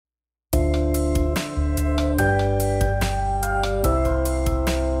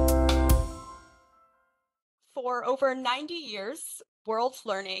For over 90 years, World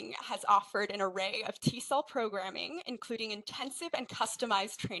Learning has offered an array of TESOL programming, including intensive and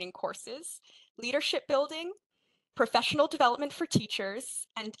customized training courses, leadership building, professional development for teachers,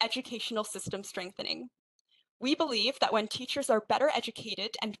 and educational system strengthening. We believe that when teachers are better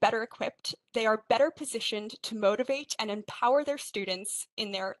educated and better equipped, they are better positioned to motivate and empower their students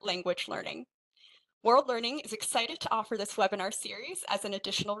in their language learning. World Learning is excited to offer this webinar series as an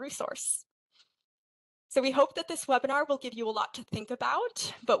additional resource. So we hope that this webinar will give you a lot to think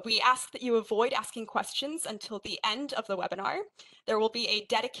about, but we ask that you avoid asking questions until the end of the webinar. There will be a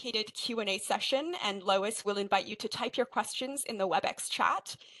dedicated Q&A session, and Lois will invite you to type your questions in the WebEx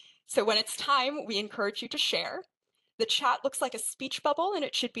chat. So when it's time, we encourage you to share. The chat looks like a speech bubble, and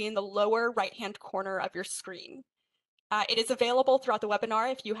it should be in the lower right-hand corner of your screen. It is available throughout the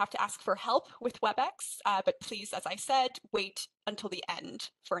webinar if you have to ask for help with WebEx, but please, as I said, wait until the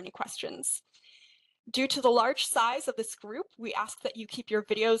end for any questions. Due to the large size of this group, we ask that you keep your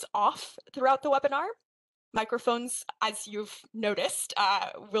videos off throughout the webinar. Microphones, as you've noticed,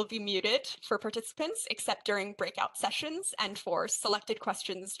 will be muted for participants, except during breakout sessions and for selected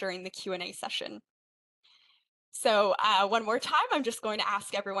questions during the Q&A session. So one more time, I'm just going to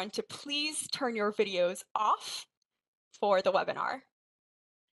ask everyone to please turn your videos off for the webinar.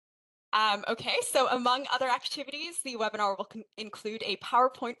 Okay, so among other activities, the webinar will include a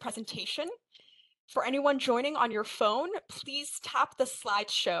PowerPoint presentation. For anyone joining on your phone, please tap the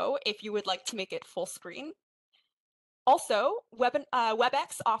slideshow if you would like to make it full screen. Also,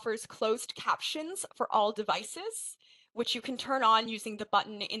 WebEx offers closed captions for all devices, which you can turn on using the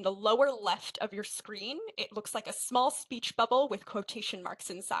button in the lower left of your screen. It looks like a small speech bubble with quotation marks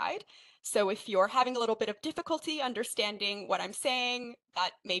inside. So if you're having a little bit of difficulty understanding what I'm saying,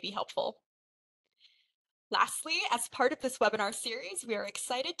 that may be helpful. Lastly, as part of this webinar series, we are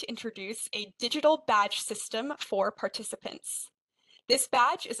excited to introduce a digital badge system for participants. This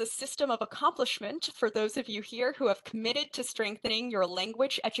badge is a system of accomplishment for those of you here who have committed to strengthening your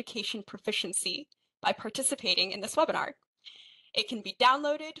language education proficiency by participating in this webinar. It can be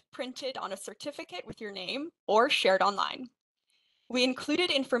downloaded, printed on a certificate with your name, or shared online. We included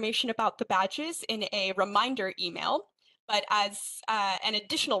information about the badges in a reminder email, but as an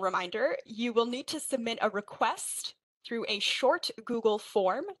additional reminder, you will need to submit a request through a short Google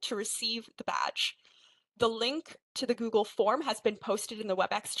form to receive the badge. The link to the Google form has been posted in the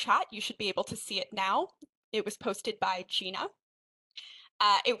WebEx chat. You should be able to see it now. It was posted by Gina.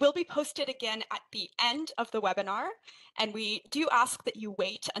 It will be posted again at the end of the webinar, and we do ask that you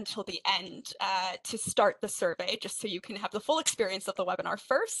wait until the end to start the survey, just so you can have the full experience of the webinar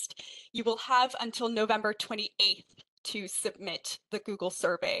first. You will have until November 28th to submit the Google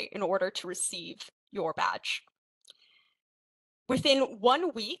survey in order to receive your badge. Within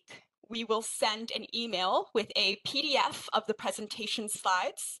 1 week, we will send an email with a PDF of the presentation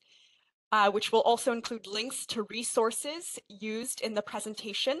slides, which will also include links to resources used in the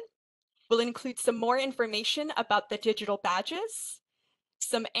presentation. We'll include some more information about the digital badges,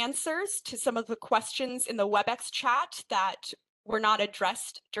 some answers to some of the questions in the WebEx chat that were not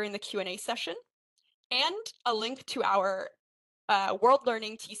addressed during the Q&A session, and a link to our World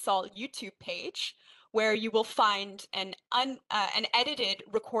Learning TESOL YouTube page, where you will find an edited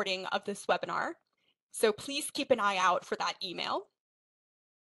recording of this webinar. So please keep an eye out for that email.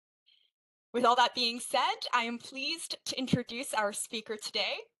 With all that being said, I am pleased to introduce our speaker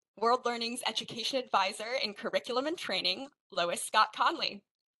today, World Learning's Education Advisor in Curriculum and Training, Lois Scott-Conley.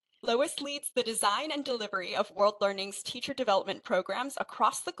 Lois leads the design and delivery of World Learning's teacher development programs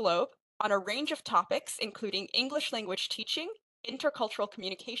across the globe on a range of topics, including English language teaching, intercultural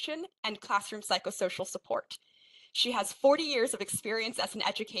communication, and classroom psychosocial support. She has 40 years of experience as an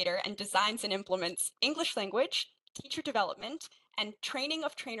educator and designs and implements English language, teacher development, and training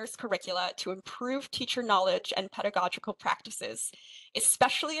of trainers' curricula to improve teacher knowledge and pedagogical practices,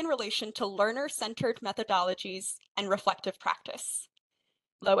 especially in relation to learner-centered methodologies and reflective practice.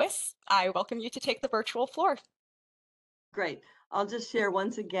 Lois, I welcome you to take the virtual floor. Great. I'll just share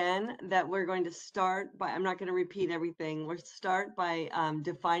once again that we're going to start by, I'm not going to repeat everything. We'll start by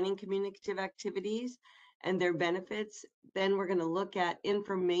defining communicative activities and their benefits. Then we're going to look at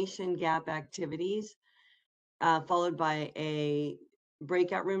information gap activities, followed by a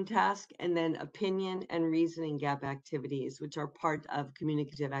breakout room task, and then opinion and reasoning gap activities, which are part of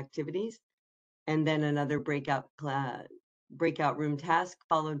communicative activities, and then another breakout room task,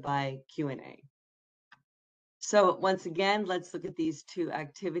 followed by Q&A. So once again, let's look at these two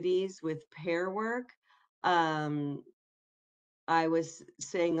activities with pair work. I was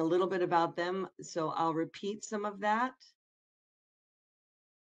saying a little bit about them, so I'll repeat some of that.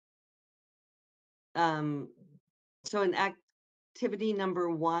 So in activity number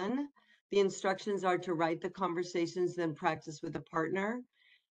 1, the instructions are to write the conversations, then practice with a partner.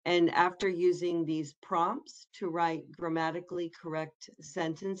 And after using these prompts to write grammatically correct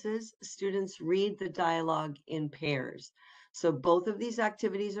sentences, students read the dialogue in pairs. So both of these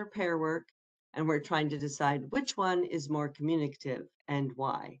activities are pair work, and we're trying to decide which one is more communicative and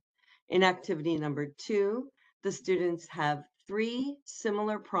why. In activity number 2, the students have 3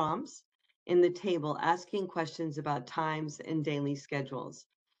 similar prompts in the table asking questions about times and daily schedules.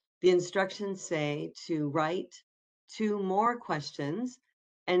 The instructions say to write 2 more questions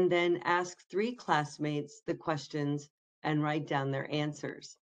and then ask 3 classmates the questions and write down their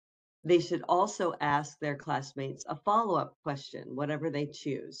answers. They should also ask their classmates a follow-up question, whatever they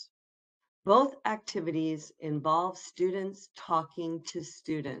choose. Both activities involve students talking to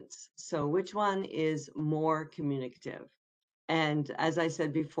students. So which one is more communicative? And as I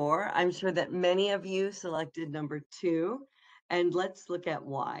said before, I'm sure that many of you selected number 2, and let's look at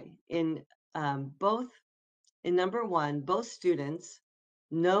why. In number 1, both students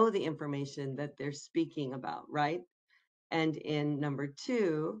know the information that they're speaking about, right? And in number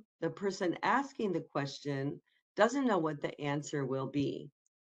 2, the person asking the question doesn't know what the answer will be.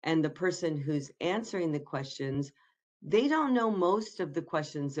 And the person who's answering the questions, they don't know most of the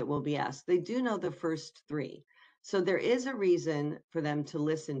questions that will be asked. They do know the first 3. So there is a reason for them to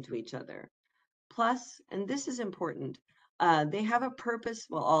listen to each other. Plus, and this is important, they have a purpose.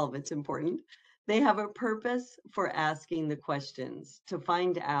 Well, all of it's important. They have a purpose for asking the questions to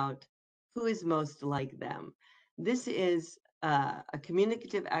find out who is most like them. This is a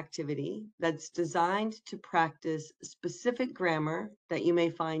communicative activity that's designed to practice specific grammar that you may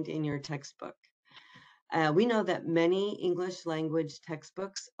find in your textbook. We know that many English language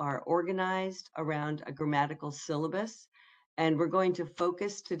textbooks are organized around a grammatical syllabus, and we're going to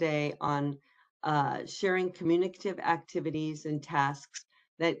focus today on sharing communicative activities and tasks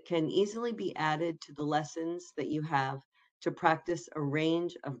that can easily be added to the lessons that you have to practice a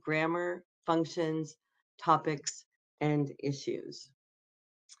range of grammar, functions, topics, and issues.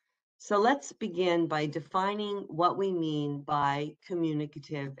 So let's begin by defining what we mean by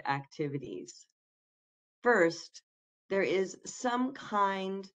communicative activities. First, there is some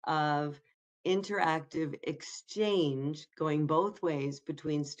kind of interactive exchange going both ways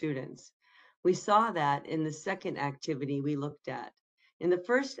between students. We saw that in the second activity we looked at. In the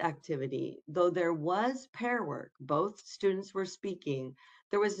first activity, though there was pair work, both students were speaking,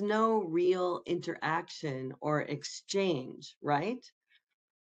 there was no real interaction or exchange, right?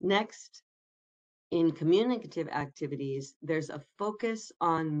 Next, in communicative activities, there's a focus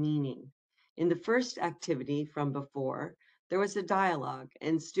on meaning. In the first activity from before, there was a dialogue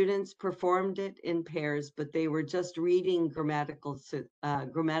and students performed it in pairs, but they were just reading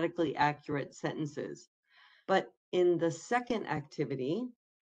grammatically accurate sentences. But in the second activity,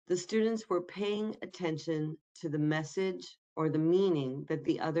 the students were paying attention to the message or the meaning that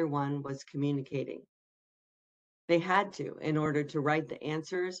the other one was communicating. They had to in order to write the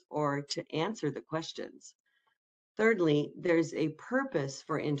answers or to answer the questions. Thirdly, there's a purpose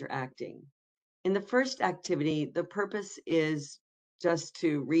for interacting. In the first activity, the purpose is just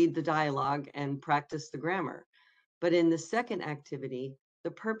to read the dialogue and practice the grammar. But in the second activity, the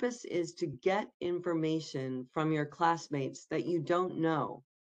purpose is to get information from your classmates that you don't know.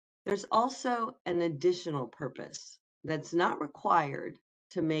 There's also an additional purpose that's not required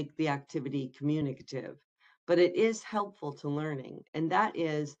to make the activity communicative, but it is helpful to learning, and that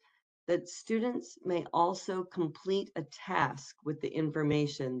is that students may also complete a task with the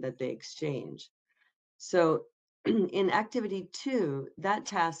information that they exchange. So in activity 2, that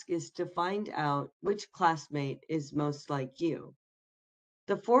task is to find out which classmate is most like you.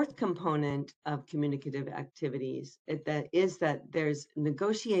 The fourth component of communicative activities is that there's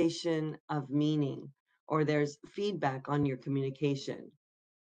negotiation of meaning, or there's feedback on your communication.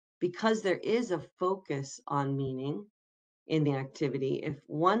 Because there is a focus on meaning in the activity, if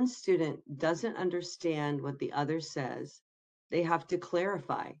one student doesn't understand what the other says, they have to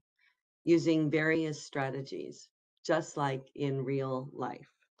clarify using various strategies, just like in real life.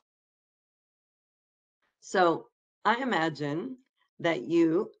 So I imagine that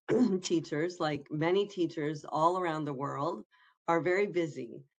you teachers, like many teachers all around the world, are very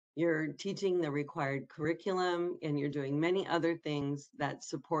busy. You're teaching the required curriculum and you're doing many other things that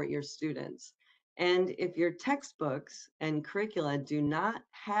support your students. And if your textbooks and curricula do not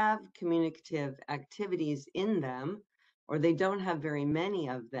have communicative activities in them, or they don't have very many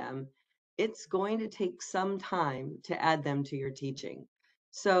of them, it's going to take some time to add them to your teaching.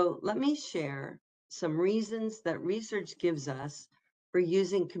 So let me share some reasons that research gives us for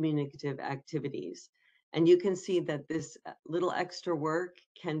using communicative activities. And you can see that this little extra work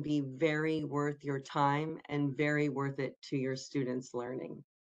can be very worth your time and very worth it to your students' learning.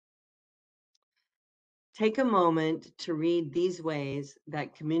 Take a moment to read these ways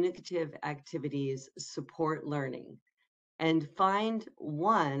that communicative activities support learning and find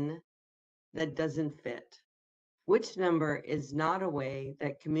one that doesn't fit. Which number is not a way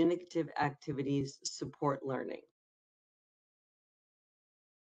that communicative activities support learning?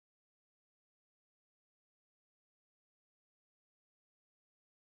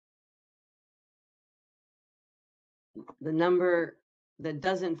 The number that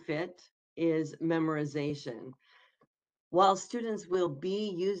doesn't fit is memorization. While students will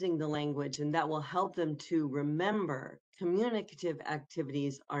be using the language and that will help them to remember, communicative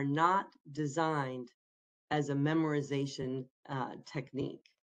activities are not designed as a memorization technique.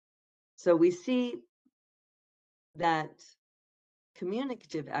 So we see that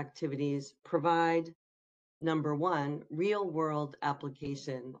communicative activities provide, number one, real world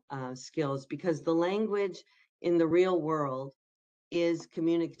application skills, because the language in the real world is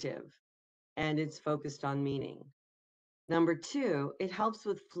communicative and it's focused on meaning. Number two, it helps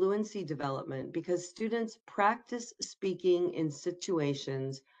with fluency development because students practice speaking in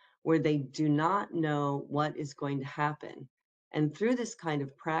situations where they do not know what is going to happen. And through this kind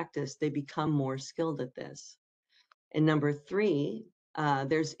of practice, they become more skilled at this. And number three,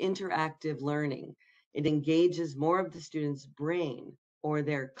 there's interactive learning. It engages more of the student's brain or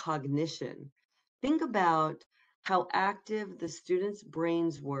their cognition. Think about how active the students'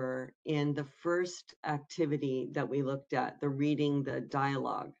 brains were in the first activity that we looked at, the reading, the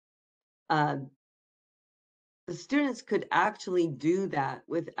dialogue. The students could actually do that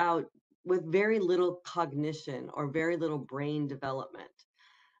with very little cognition or very little brain development.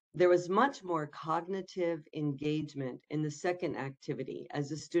 There was much more cognitive engagement in the second activity as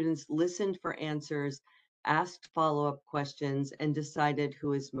the students listened for answers, asked follow-up questions, and decided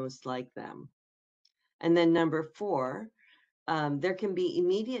who is most like them. And then number four, there can be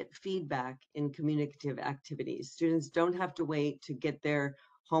immediate feedback in communicative activities. Students don't have to wait to get their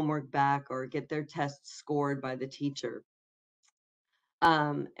homework back or get their tests scored by the teacher.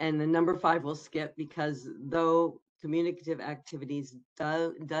 And the number five will skip because though communicative activities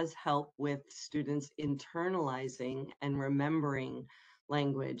does help with students internalizing and remembering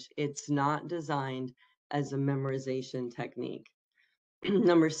language, it's not designed as a memorization technique.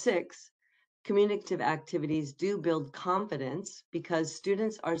 Number six, communicative activities do build confidence because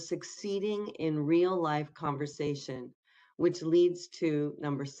students are succeeding in real life conversation, which leads to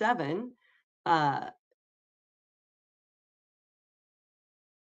number seven,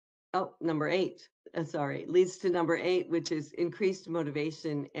 number eight, leads to number eight, which is increased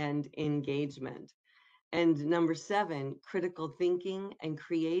motivation and engagement. And number seven, critical thinking and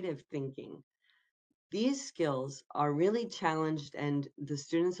creative thinking. These skills are really challenged, and the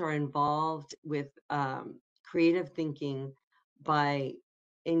students are involved with creative thinking by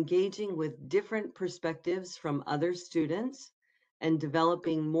engaging with different perspectives from other students and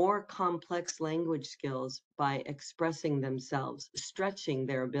developing more complex language skills by expressing themselves, stretching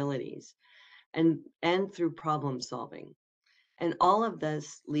their abilities, and through problem solving. And all of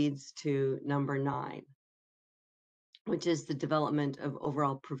this leads to number nine, which is the development of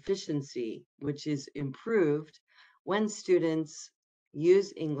overall proficiency, which is improved when students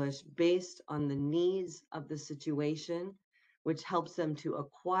use English based on the needs of the situation, which helps them to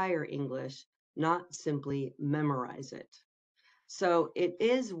acquire English, not simply memorize it. So it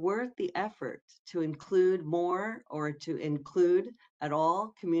is worth the effort to include more or to include at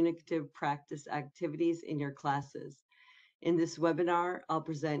all communicative practice activities in your classes. In this webinar, I'll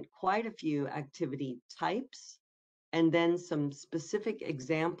present quite a few activity types and then some specific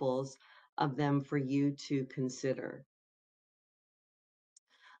examples of them for you to consider.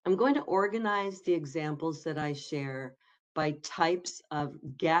 I'm going to organize the examples that I share by types of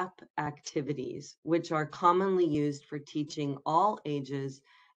gap activities, which are commonly used for teaching all ages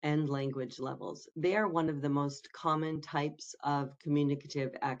and language levels. They are one of the most common types of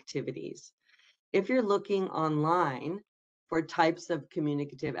communicative activities. If you're looking online for types of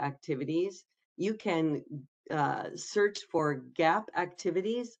communicative activities, you can search for gap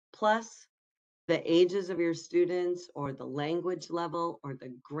activities plus the ages of your students or the language level or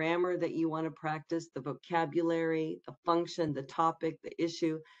the grammar that you want to practice, the vocabulary, the function, the topic, the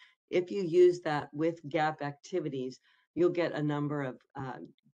issue. If you use that with gap activities, you'll get a number of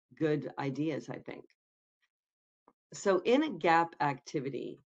good ideas, I think. So in a gap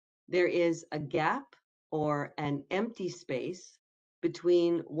activity, there is a gap or an empty space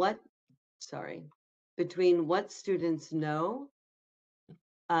between what students know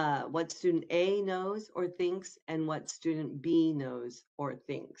what student A knows or thinks and what student B knows or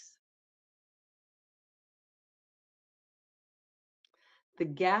thinks. The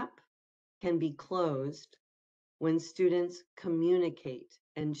gap can be closed when students communicate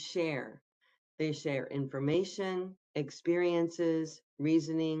and share. They share information, experiences,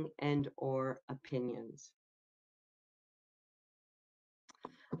 reasoning, and/or opinions.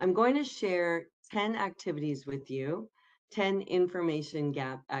 I'm going to share 10 activities with you, 10 information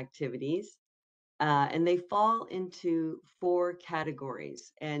gap activities, and they fall into 4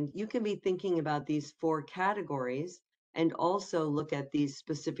 categories. And you can be thinking about these 4 categories and also look at these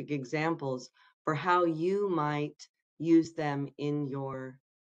specific examples for how you might use them in your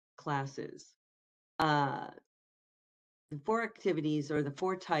classes. The 4 activities or the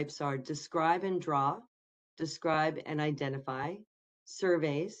 4 types are describe and draw, describe and identify,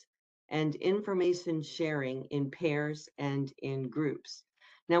 surveys, and information sharing in pairs and in groups.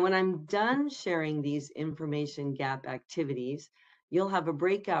 Now, when I'm done sharing these information gap activities, you'll have a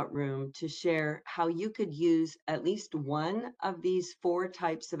breakout room to share how you could use at least one of these 4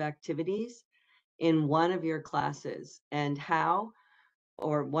 types of activities in one of your classes and how,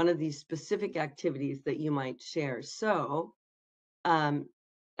 or one of these specific activities that you might share. So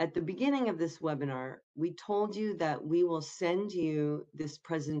at the beginning of this webinar, we told you that we will send you this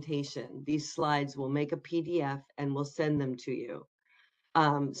presentation. These slides, we'll make a PDF and we'll send them to you.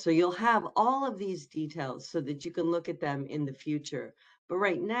 So you'll have all of these details so that you can look at them in the future. But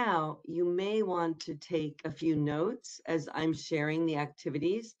right now, you may want to take a few notes as I'm sharing the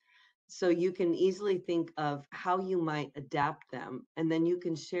activities, so you can easily think of how you might adapt them, and then you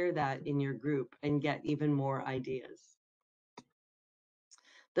can share that in your group and get even more ideas.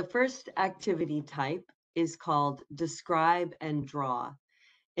 The first activity type is called describe and draw.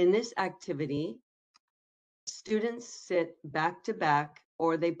 In this activity, students sit back to back,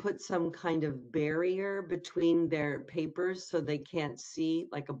 or they put some kind of barrier between their papers so they can't see,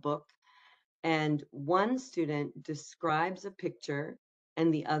 like a book. And one student describes a picture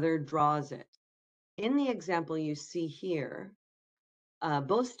and the other draws it. In the example you see here,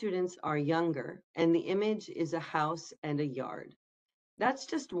 both students are younger, and the image is a house and a yard. That's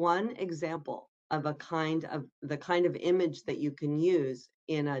just one example of the kind of image that you can use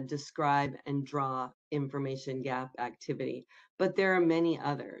in a describe and draw information gap activity, but there are many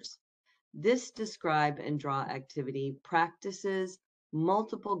others. This describe and draw activity practices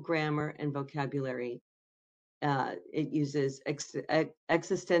multiple grammar and vocabulary. It uses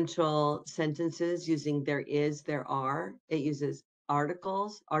existential sentences using there is, there are. It uses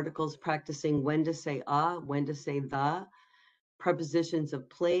articles practicing when to say when to say the, prepositions of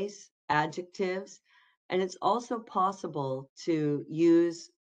place, adjectives, and it's also possible to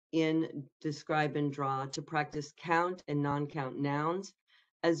use in describe and draw to practice count and non-count nouns,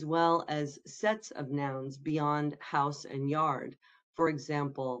 as well as sets of nouns beyond house and yard. For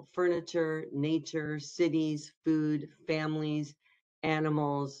example, furniture, nature, cities, food, families,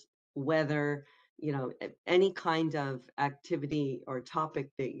 animals, weather, any kind of activity or topic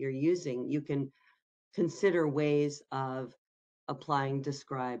that you're using, you can consider ways of applying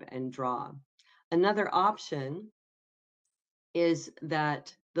describe and draw. Another option is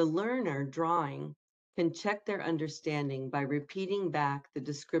that the learner drawing can check their understanding by repeating back the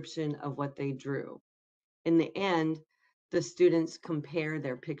description of what they drew. In the end, the students compare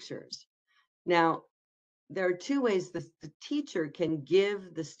their pictures. Now, there are 2 ways the teacher can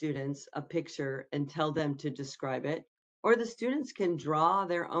give the students a picture and tell them to describe it, or the students can draw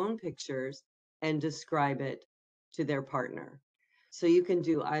their own pictures and describe it to their partner. So you can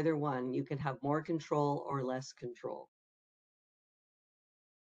do either one. You can have more control or less control.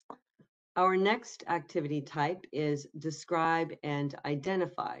 Our next activity type is describe and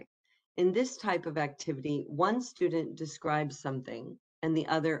identify. In this type of activity, one student describes something and the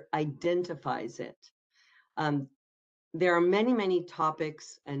other identifies it. There are many, many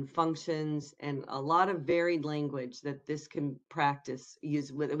topics and functions and a lot of varied language that we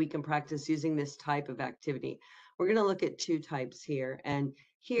can practice using this type of activity. We're going to look at 2 types here, and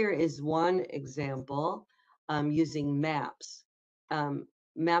here is one example using maps.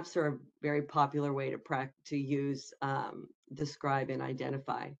 Maps are a very popular way to use describe and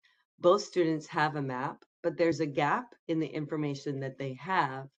identify. Both students have a map, but there's a gap in the information that they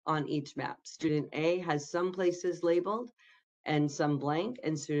have on each map. Student A has some places labeled and some blank,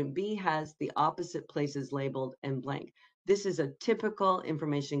 and student B has the opposite places labeled and blank. This is a typical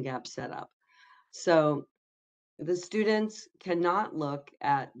information gap setup. So the students cannot look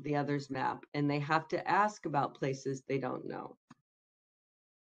at the other's map, and they have to ask about places they don't know.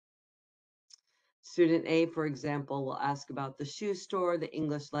 Student A, for example, will ask about the shoe store, the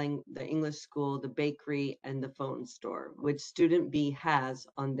English school, the bakery, and the phone store, which student B has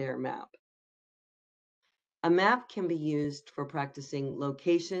on their map. A map can be used for practicing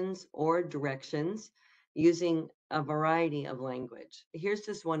locations or directions using a variety of language. Here's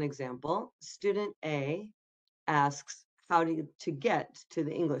just one example. Student A asks how to get to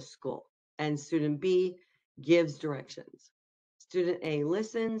the English school, and student B gives directions. Student A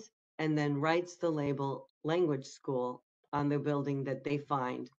listens and then writes the label language school on the building that they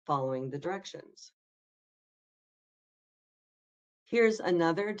find following the directions. Here's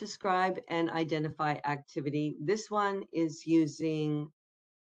another describe and identify activity. This one is using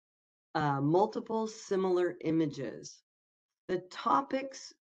multiple similar images. The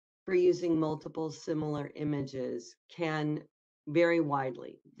topics for using multiple similar images can vary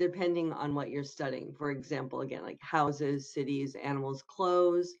widely depending on what you're studying. For example, again, like houses, cities, animals,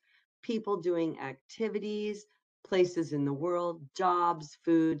 clothes, people doing activities, places in the world, jobs,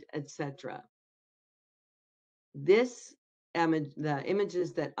 food, etc. The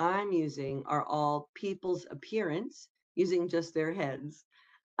images that I'm using are all people's appearance using just their heads.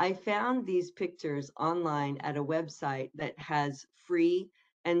 I found these pictures online at a website that has free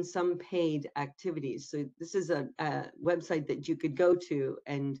and some paid activities. So this is a website that you could go to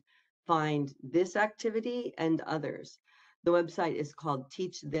and find this activity and others. The website is called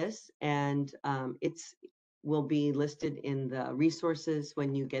Teach This, and it's will be listed in the resources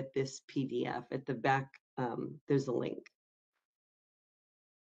when you get this PDF. At the back, there's a link.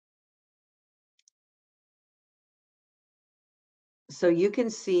 So you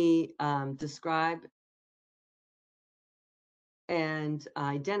can see describe and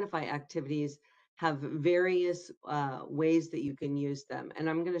identify activities have various ways that you can use them. And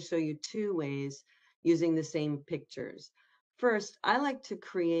I'm going to show you two ways using the same pictures. First, I like to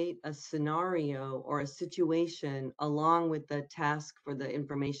create a scenario or a situation along with the task for the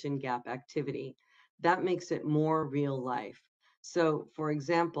information gap activity. That makes it more real life. So, for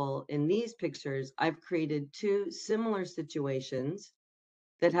example, in these pictures, I've created two similar situations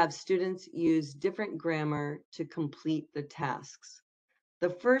that have students use different grammar to complete the tasks.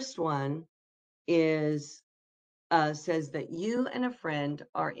 The first one is says that you and a friend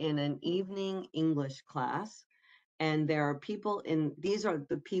are in an evening English class, and there are people in, these are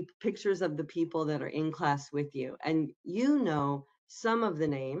the pictures of the people that are in class with you, and you know some of the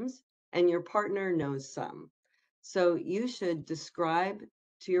names and your partner knows some. So you should describe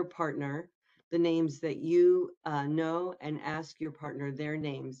to your partner the names that you know and ask your partner their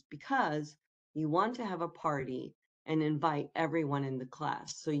names, because you want to have a party and invite everyone in the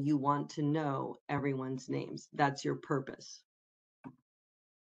class. So you want to know everyone's names. That's your purpose.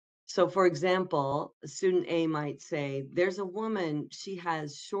 So for example, student A might say, there's a woman, she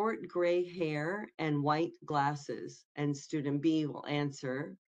has short gray hair and white glasses. And student B will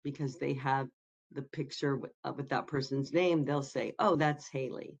answer, because they have the picture with that person's name, they'll say, oh, that's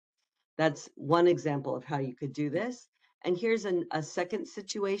Haley. That's one example of how you could do this. And here's a second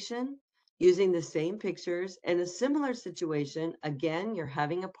situation using the same pictures and a similar situation. Again, you're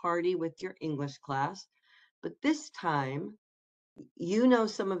having a party with your English class, but this time you know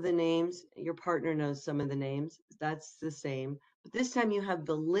some of the names, your partner knows some of the names, that's the same. But this time you have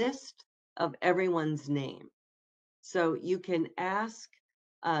the list of everyone's name. So you can ask,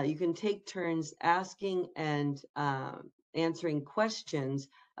 you can take turns asking and answering questions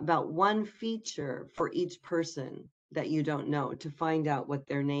about one feature for each person that you don't know to find out what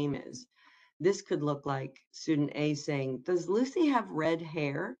their name is. This could look like student A saying, does Lucy have red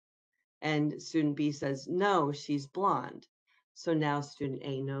hair? And student B says, no, she's blonde. So now student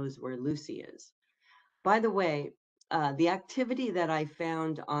A knows where Lucy is. By the way, the activity that I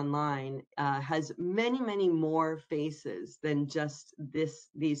found online has many, many more faces than just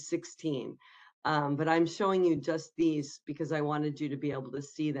these 16. But I'm showing you just these because I wanted you to be able to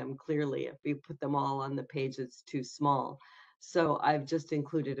see them clearly. If we put them all on the page, it's too small. So I've just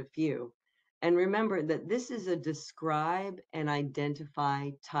included a few. And remember that this is a describe and identify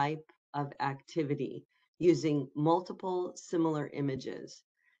type of activity using multiple similar images.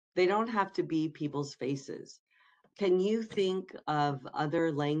 They don't have to be people's faces. Can you think of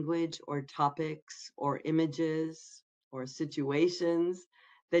other language or topics or images or situations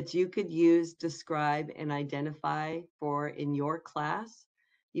that you could use, describe, and identify for in your class?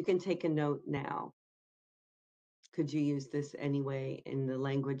 You can take a note now. Could you use this anyway in the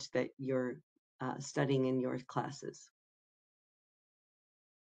language that you're studying in your classes?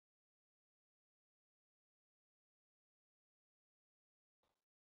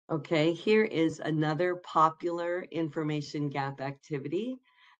 Okay, here is another popular information gap activity.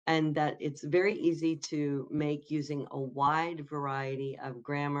 and that it's very easy to make using a wide variety of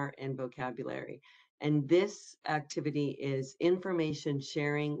grammar and vocabulary. And this activity is information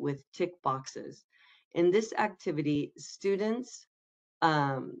sharing with tick boxes. In this activity, students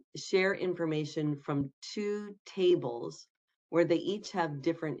share information from two tables where they each have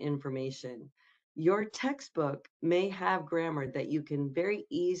different information. Your textbook may have grammar that you can very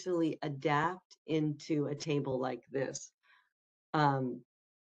easily adapt into a table like this. Um,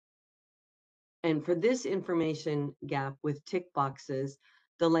 and for this information gap with tick boxes,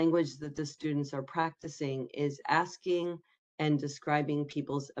 the language that the students are practicing is asking and describing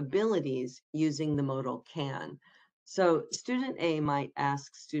people's abilities using the modal can. So student A might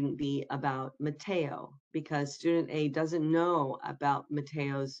ask student B about Mateo because student A doesn't know about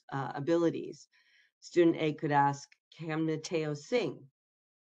Mateo's abilities. Student A could ask, can Mateo sing?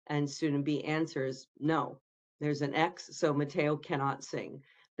 And student B answers, no, there's an X, so Mateo cannot sing.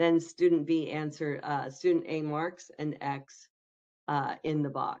 Then student student A marks an X in the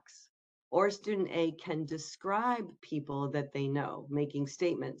box. Or student A can describe people that they know, making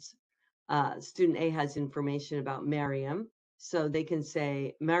statements. Student A has information about Miriam, so they can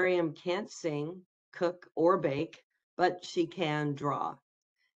say, Miriam can't sing, cook, or bake, but she can draw.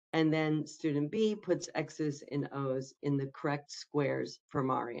 And then student B puts X's and O's in the correct squares for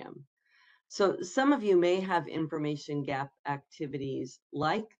Miriam. So some of you may have information gap activities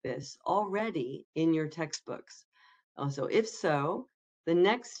like this already in your textbooks. So if so, the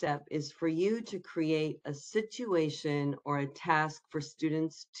next step is for you to create a situation or a task for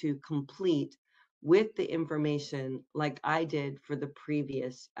students to complete with the information like I did for the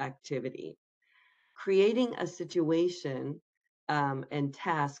previous activity. Creating a situation and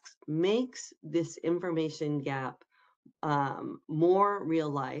tasks makes this information gap more real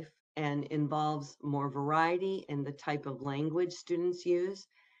life and involves more variety in the type of language students use.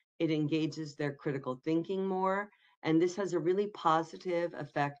 It engages their critical thinking more, and this has a really positive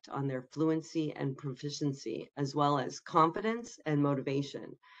effect on their fluency and proficiency, as well as confidence and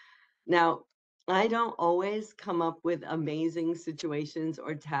motivation. Now, I don't always come up with amazing situations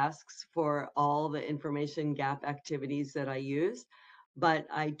or tasks for all the information gap activities that I use, but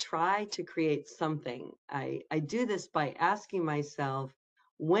I try to create something. I do this by asking myself,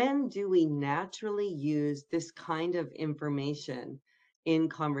 when do we naturally use this kind of information in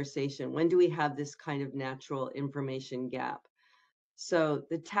conversation? When do we have this kind of natural information gap? So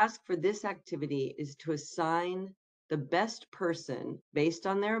the task for this activity is to assign the best person based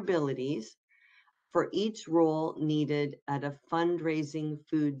on their abilities for each role needed at a fundraising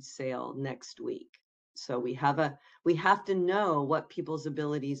food sale next week. So we have to know what people's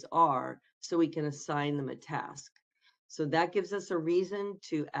abilities are so we can assign them a task. So that gives us a reason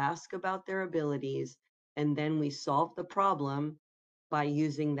to ask about their abilities, and then we solve the problem by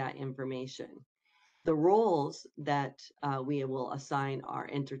using that information. The roles that we will assign are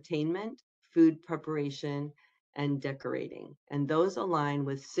entertainment, food preparation, and decorating. And those align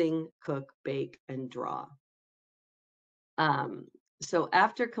with sing, cook, bake, and draw. So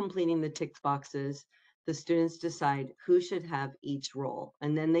after completing the tick boxes, the students decide who should have each role.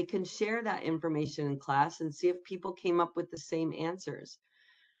 And then they can share that information in class and see if people came up with the same answers.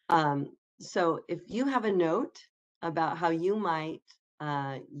 So if you have a note about how you might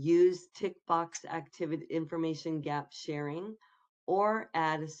use tick box activity information gap sharing, or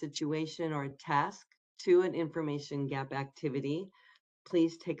add a situation or a task to an information gap activity,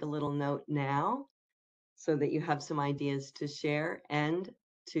 please take a little note now so that you have some ideas to share and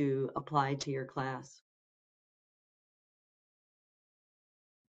to apply to your class.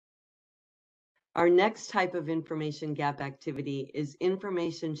 Our next type of information gap activity is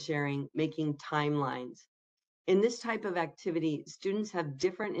information sharing, making timelines. In this type of activity, students have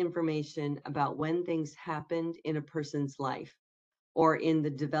different information about when things happened in a person's life or in the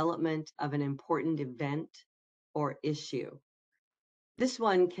development of an important event or issue. This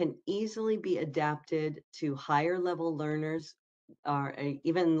one can easily be adapted to higher level learners or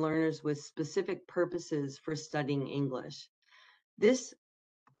even learners with specific purposes for studying English. This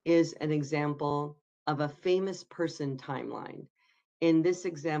is an example of a famous person timeline. In this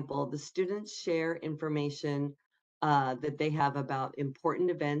example, the students share information that they have about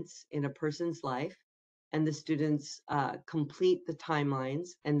important events in a person's life, and the students complete the timelines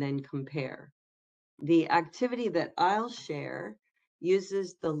and then compare. The activity that I'll share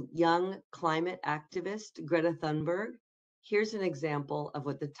uses the young climate activist Greta Thunberg. Here's an example of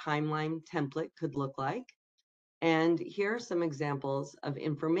what the timeline template could look like. And here are some examples of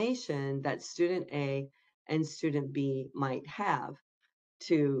information that student A and student B might have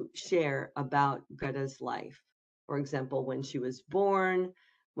to share about Greta's life. For example, when she was born,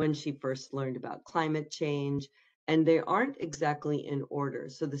 when she first learned about climate change, and they aren't exactly in order.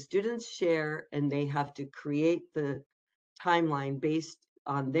 So the students share and they have to create the timeline based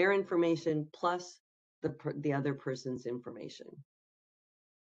on their information plus the other person's information.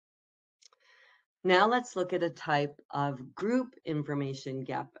 Now let's look at a type of group information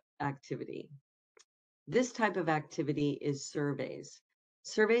gap activity. This type of activity is surveys.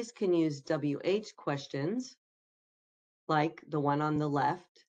 Surveys can use WH questions, like the one on the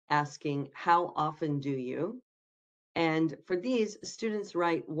left, asking, how often do you? And for these, students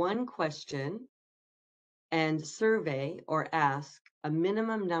write one question and survey or ask a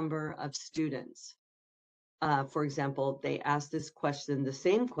minimum number of students. For example, they ask this question, the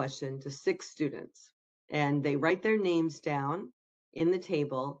same question, to 6 students, and they write their names down in the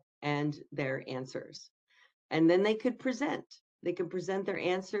table and their answers. And then they could present. They could present their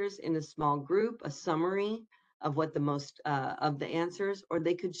answers in a small group, a summary of what the most of the answers, or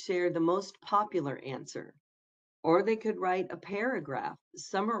they could share the most popular answer, or they could write a paragraph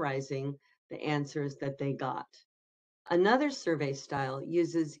summarizing the answers that they got. Another survey style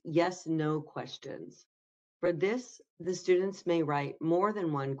uses yes/no questions. For this, the students may write more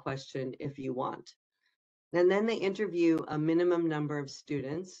than one question if you want. And then they interview a minimum number of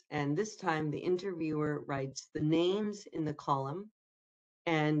students, and this time the interviewer writes the names in the column,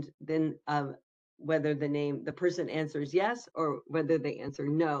 and then whether the person answers yes or whether they answer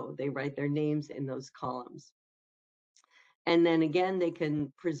no, they write their names in those columns. And then again, they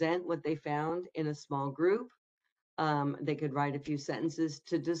can present what they found in a small group. They could write a few sentences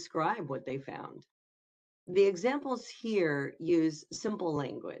to describe what they found. The examples here use simple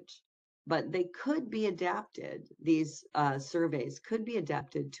language, but they could be adapted. These surveys could be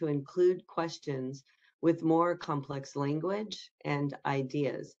adapted to include questions with more complex language and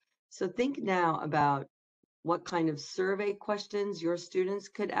ideas. So think now about what kind of survey questions your students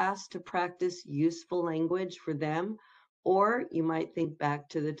could ask to practice useful language for them, or you might think back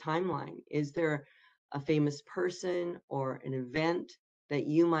to the timeline. Is there a famous person or an event that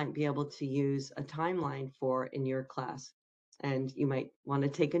you might be able to use a timeline for in your class? And you might want to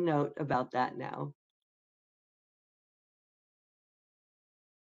take a note about that now.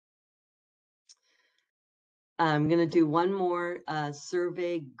 I'm going to do one more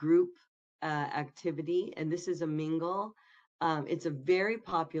survey group activity, and this is a mingle. It's a very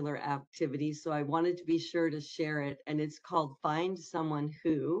popular activity, so I wanted to be sure to share it, and it's called Find Someone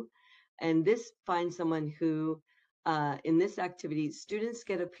Who. And this Find Someone Who, in this activity, students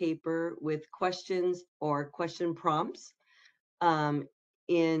get a paper with questions or question prompts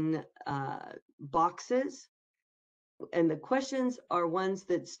in boxes. And the questions are ones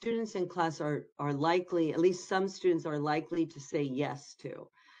that students in class are likely, at least some students are likely to say yes to.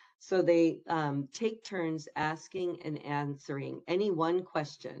 So they take turns asking and answering any one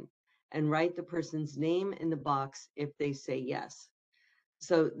question and write the person's name in the box if they say yes.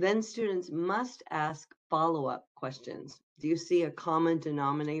 So then students must ask follow-up questions. Do you see a common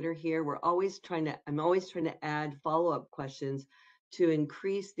denominator here? I'm always trying to add follow-up questions to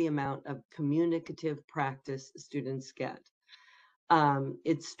increase the amount of communicative practice students get.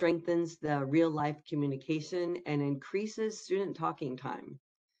 It strengthens the real-life communication and increases student talking time.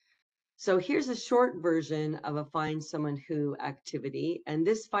 So here's a short version of a Find Someone Who activity, and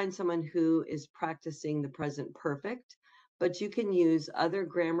this Find Someone Who is practicing the present perfect, but you can use other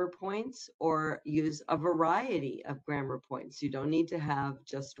grammar points or use a variety of grammar points. You don't need to have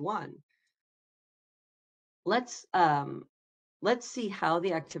just one. Let's see how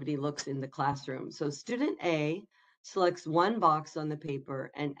the activity looks in the classroom. So student A selects one box on the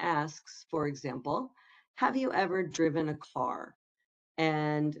paper and asks, for example, have you ever driven a car?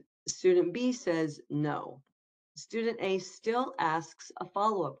 And student B says no. Student A still asks a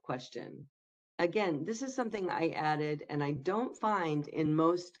follow-up question. Again, this is something I added and I don't find in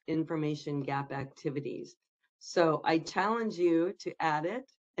most information gap activities. So I challenge you to add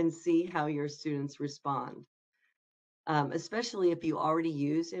it and see how your students respond. Especially if you already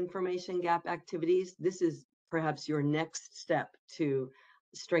use information gap activities, this is perhaps your next step to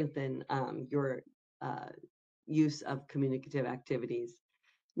strengthen your use of communicative activities.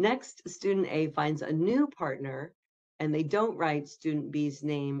 Next, student A finds a new partner and they don't write student B's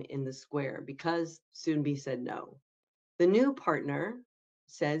name in the square because student B said no. The new partner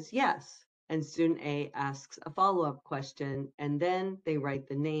says yes, and student A asks a follow-up question, and then they write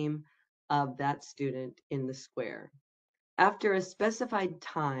the name of that student in the square. After a specified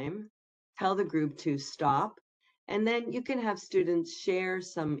time, tell the group to stop, and then you can have students share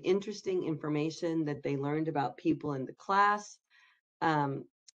some interesting information that they learned about people in the class.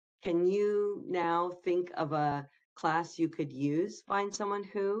 Can you now think of a class you could use Find Someone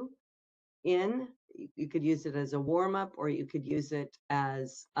Who in. You could use it as a warm-up, or you could use it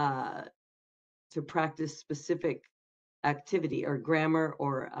as to practice specific activity or grammar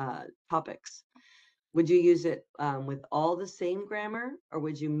or topics. Would you use it with all the same grammar, or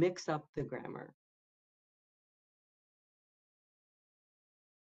would you mix up the grammar?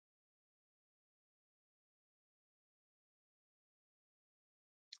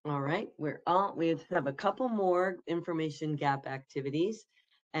 All right, we have a couple more information gap activities,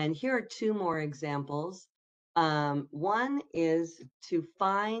 and here are two more examples. One is to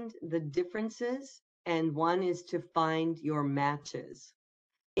find the differences, and one is to find your matches.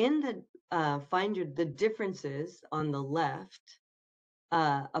 In the the differences on the left,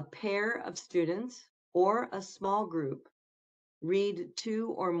 a pair of students or a small group read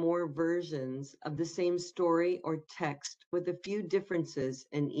two or more versions of the same story or text with a few differences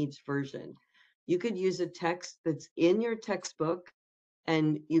in each version. You could use a text that's in your textbook,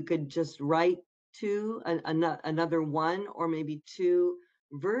 and you could just write another one or maybe two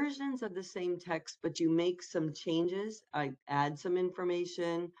versions of the same text, but you make some changes, add some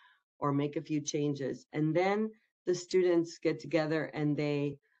information or make a few changes. And then the students get together and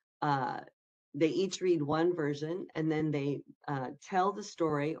they each read one version, and then they tell the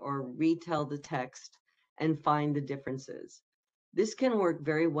story or retell the text and find the differences. This can work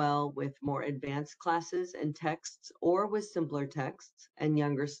very well with more advanced classes and texts, or with simpler texts and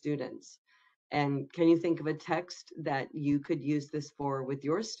younger students. And can you think of a text that you could use this for with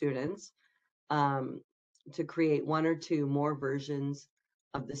your students, to create one or two more versions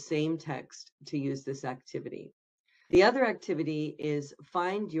of the same text to use this activity? The other activity is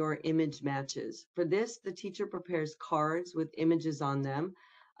find your image matches. For this, the teacher prepares cards with images on them,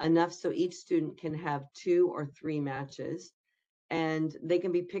 enough so each student can have 2 or 3 matches. And they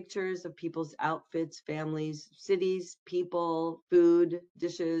can be pictures of people's outfits, families, cities, people, food,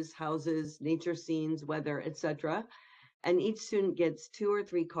 dishes, houses, nature scenes, weather, etc. And each student gets 2 or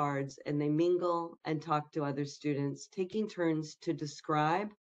 3 cards, and they mingle and talk to other students, taking turns to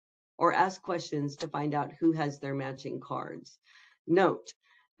describe or ask questions to find out who has their matching cards. Note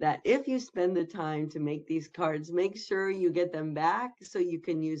that if you spend the time to make these cards, make sure you get them back so you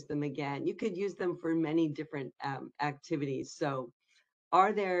can use them again. You could use them for many different activities. So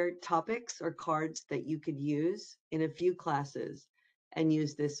are there topics or cards that you could use in a few classes and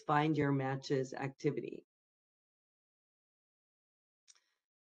use this Find Your Matches activity?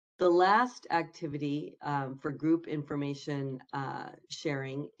 The last activity for group information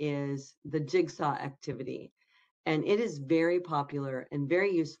sharing is the jigsaw activity. And it is very popular and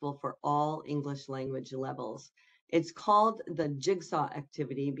very useful for all English language levels. It's called the jigsaw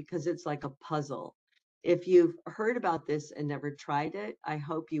activity because it's like a puzzle. If you've heard about this and never tried it, I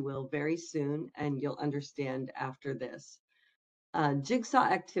hope you will very soon, and you'll understand after this. Jigsaw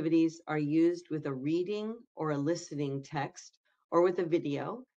activities are used with a reading or a listening text, or with a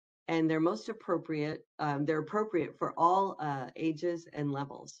video, and they're appropriate for all ages and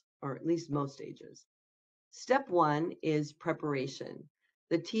levels, or at least most ages. Step 1 is preparation.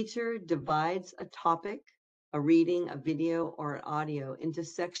 The teacher divides a topic, a reading, a video, or an audio into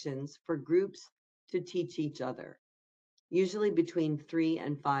sections for groups to teach each other, usually between 3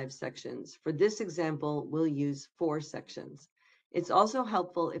 and 5 sections. For this example, we'll use 4 sections. It's also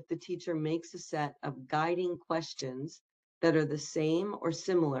helpful if the teacher makes a set of guiding questions that are the same or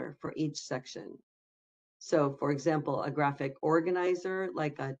similar for each section. So, for example, a graphic organizer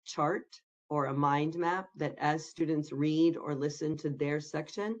like a chart or a mind map that, as students read or listen to their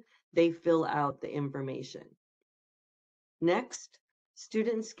section, they fill out the information. Next,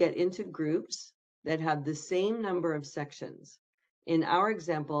 students get into groups that have the same number of sections. In our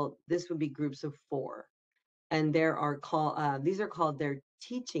example, this would be groups of 4, and these are called their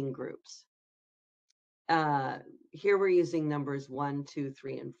teaching groups. Here we're using numbers 1, 2,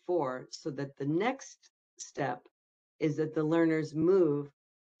 3, and 4, so that the next step is that the learners move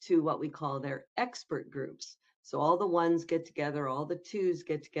to what we call their expert groups. So all the 1s get together, all the 2s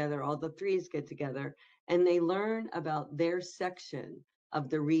get together, all the 3s get together, and they learn about their section of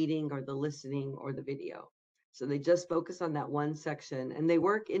the reading or the listening or the video. So they just focus on that one section, and they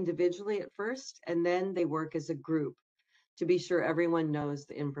work individually at first, and then they work as a group to be sure everyone knows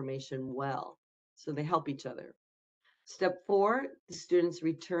the information well. So they help each other. Step 4, the students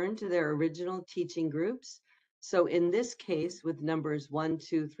return to their original teaching groups. So in this case, with numbers 1,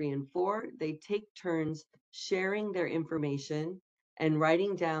 2, 3, and 4, they take turns sharing their information and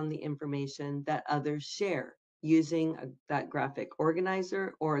writing down the information that others share using that graphic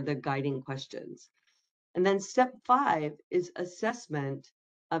organizer or the guiding questions. And then step 5 is assessment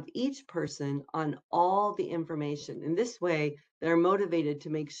of each person on all the information. In this way, they're motivated to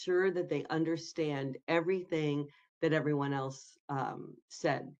make sure that they understand everything that everyone else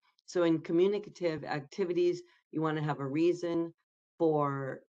said. So in communicative activities, you want to have a reason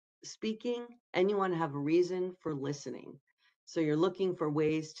for speaking and you want to have a reason for listening. So you're looking for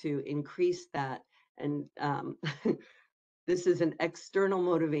ways to increase that. And this is an external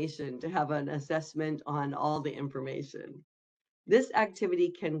motivation to have an assessment on all the information. This activity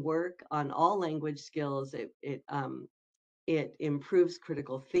can work on all language skills. It improves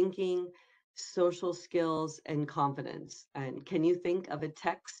critical thinking, social skills, and confidence. And can you think of a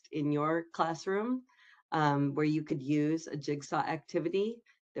text in your classroom where you could use a jigsaw activity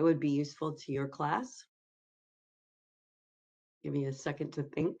that would be useful to your class? Give me a second to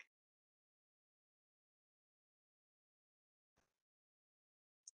think.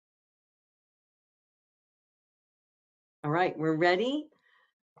 All right, we're ready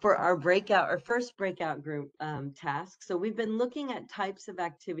for our first breakout group task. So we've been looking at types of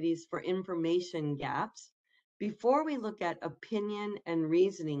activities for information gaps. Before we look at opinion and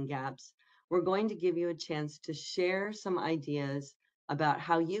reasoning gaps, we're going to give you a chance to share some ideas about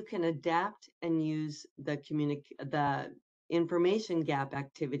how you can adapt and use the information gap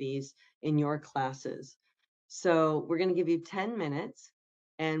activities in your classes. So we're going to give you 10 minutes.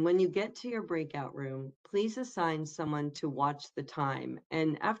 And when you get to your breakout room, please assign someone to watch the time.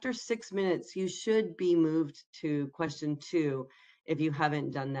 And after 6 minutes, you should be moved to question 2 if you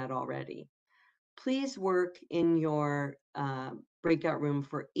haven't done that already. Please work in your breakout room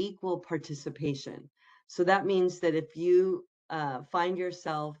for equal participation. So that means that if you find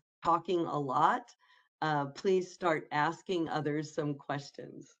yourself talking a lot, please start asking others some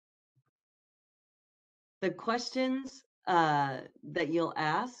questions. The questions that you'll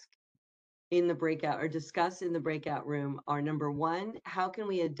ask in the breakout or discuss in the breakout room are: number 1, how can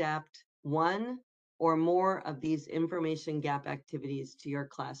we adapt one or more of these information gap activities to your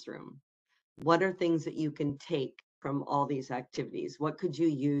classroom? What are things that you can take from all these activities? What could you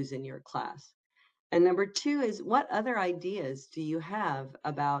use in your class? And number 2 is, what other ideas do you have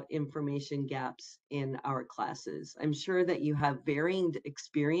about information gaps in our classes? I'm sure that you have varying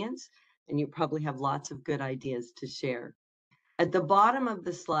experience and you probably have lots of good ideas to share. At the bottom of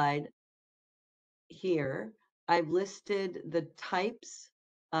the slide here, I've listed the types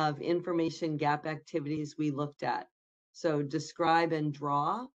of information gap activities we looked at. So describe and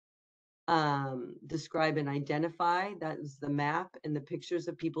draw, describe and identify, that is the map and the pictures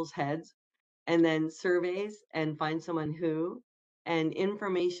of people's heads, and then surveys and find someone who, and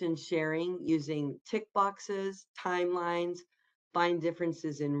information sharing using tick boxes, timelines, find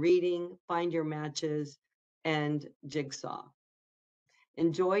differences in reading, find your matches, and jigsaw.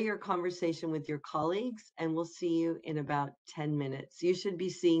 Enjoy your conversation with your colleagues, and we'll see you in about 10 minutes. You should be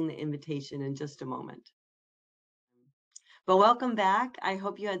seeing the invitation in just a moment. But welcome back. I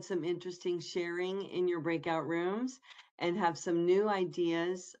hope you had some interesting sharing in your breakout rooms and have some new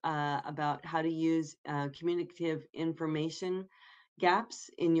ideas about how to use communicative information gaps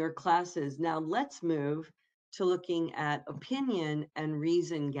in your classes. Now let's move to looking at opinion and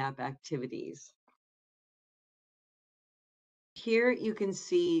reason gap activities. Here you can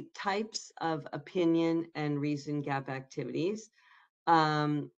see types of opinion and reason gap activities.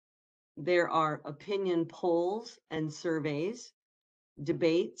 There are opinion polls and surveys,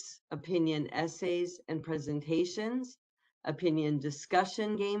 debates, opinion essays and presentations, opinion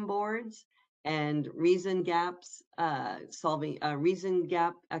discussion game boards, and reason gaps, reason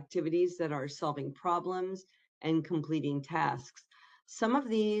gap activities that are solving problems and completing tasks. Some of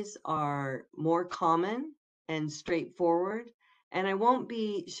these are more common and straightforward, and I won't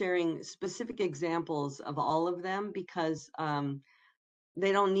be sharing specific examples of all of them because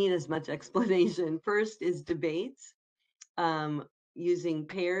they don't need as much explanation. First is debates. Using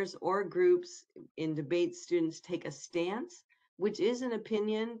pairs or groups in debate, students take a stance, which is an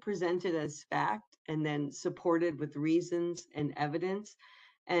opinion presented as fact and then supported with reasons and evidence.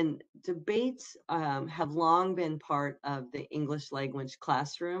 And debates have long been part of the English language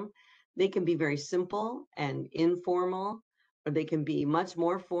classroom. They can be very simple and informal, or they can be much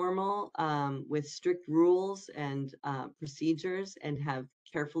more formal with strict rules and procedures and have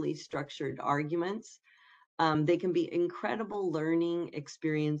carefully structured arguments. They can be incredible learning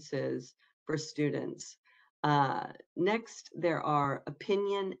experiences for students. Next, there are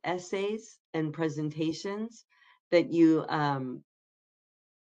opinion essays and presentations that you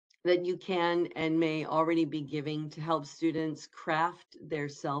can and may already be giving to help students craft their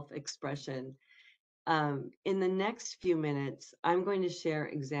self-expression. In the next few minutes, I'm going to share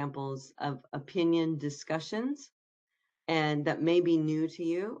examples of opinion discussions and that may be new to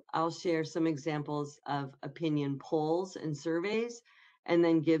you. I'll share some examples of opinion polls and surveys, and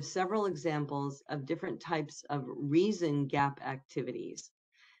then give several examples of different types of reason gap activities.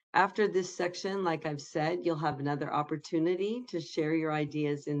 After this section, like I've said, you'll have another opportunity to share your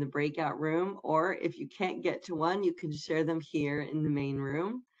ideas in the breakout room, or if you can't get to one, you can share them here in the main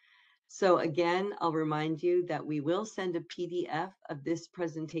room. So again, I'll remind you that we will send a PDF of these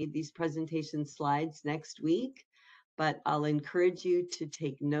presentation slides next week, but I'll encourage you to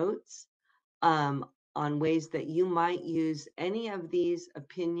take notes on ways that you might use any of these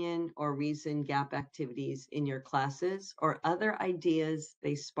opinion or reason gap activities in your classes, or other ideas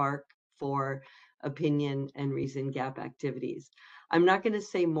they spark for opinion and reason gap activities. I'm not going to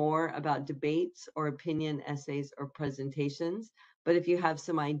say more about debates or opinion essays or presentations, but if you have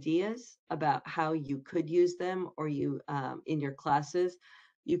some ideas about how you could use them, or you in your classes,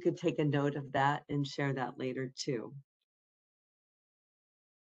 you could take a note of that and share that later too.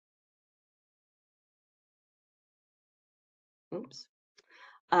 Oops.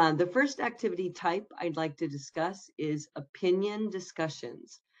 The first activity type I'd like to discuss is opinion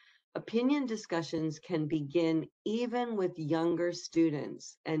discussions. Opinion discussions can begin even with younger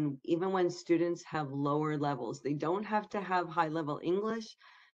students, and even when students have lower levels. They don't have to have high-level English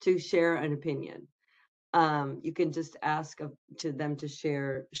to share an opinion. You can just ask to them to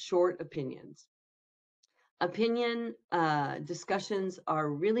share short opinions. Opinion discussions are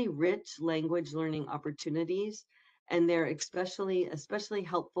really rich language learning opportunities, and they're especially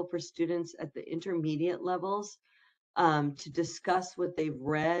helpful for students at the intermediate levels to discuss what they've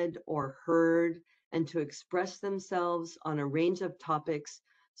read or heard, and to express themselves on a range of topics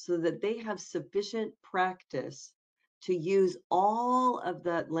so that they have sufficient practice to use all of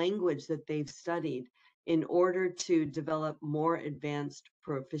the language that they've studied in order to develop more advanced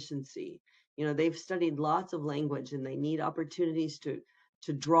proficiency. You know, they've studied lots of language, and they need opportunities to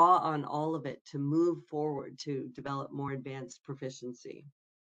draw on all of it to move forward to develop more advanced proficiency.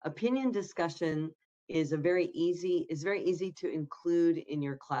 Opinion discussion is very easy to include in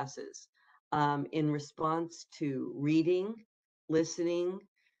your classes in response to reading, listening,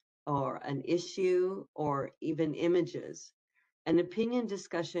 or an issue, or even images. An opinion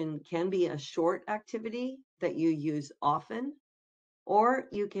discussion can be a short activity that you use often, or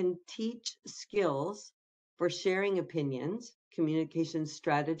you can teach skills for sharing opinions, communication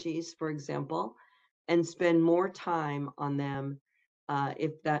strategies, for example, and spend more time on them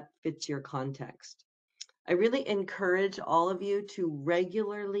if that fits your context. I really encourage all of you to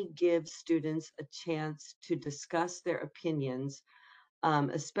regularly give students a chance to discuss their opinions,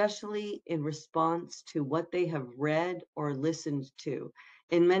 especially in response to what they have read or listened to.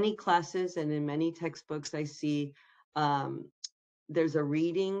 In many classes and in many textbooks, I see there's a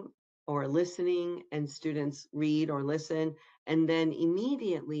reading or listening, and students read or listen, and then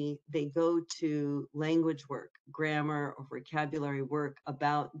immediately they go to language work, grammar or vocabulary work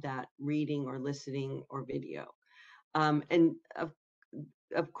about that reading or listening or video. And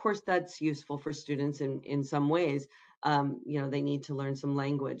of course, that's useful for students in some ways. You know, they need to learn some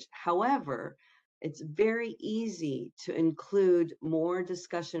language. However, it's very easy to include more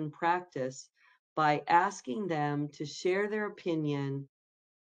discussion practice by asking them to share their opinion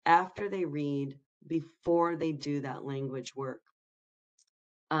after they read, before they do that language work.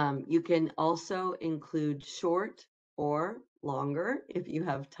 You can also include short or longer, if you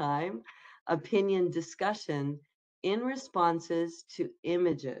have time, opinion discussion in responses to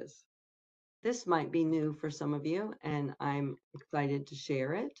images. This might be new for some of you, and I'm excited to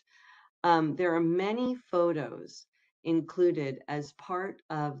share it. There are many photos included as part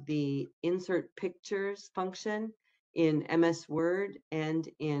of the insert pictures function in MS Word and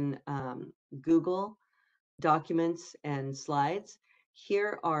in Google Documents and Slides.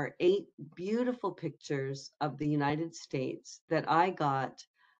 Here are 8 beautiful pictures of the United States that I got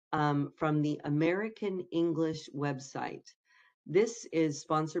from the American English website. This is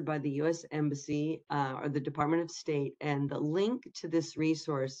sponsored by the U.S. Embassy or the Department of State, and the link to this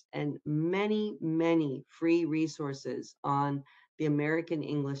resource and many, many free resources on the American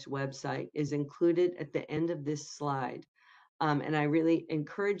English website is included at the end of this slide. And I really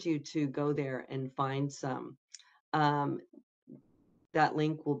encourage you to go there and find some. That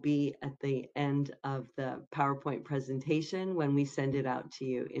link will be at the end of the PowerPoint presentation when we send it out to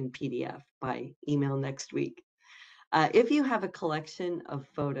you in PDF by email next week. If you have a collection of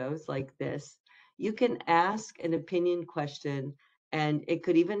photos like this, you can ask an opinion question, and it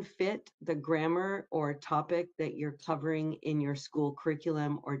could even fit the grammar or topic that you're covering in your school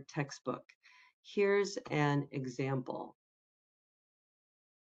curriculum or textbook. Here's an example.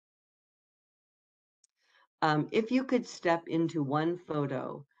 If you could step into one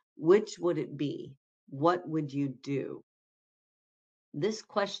photo, which would it be? What would you do? This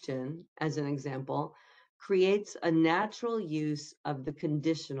question, as an example, creates a natural use of the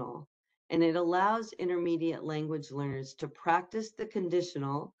conditional, and it allows intermediate language learners to practice the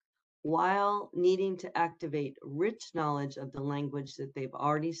conditional while needing to activate rich knowledge of the language that they've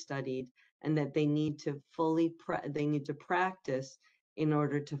already studied and that they need to practice in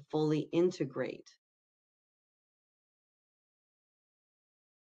order to fully integrate.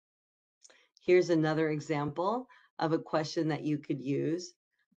 Here's another example of a question that you could use.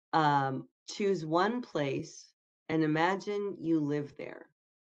 Choose one place and imagine you live there.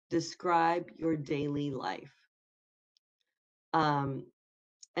 Describe your daily life.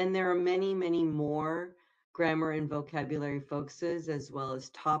 And there are many, many more grammar and vocabulary focuses as well as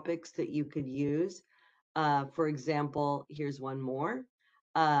topics that you could use. For example, here's one more.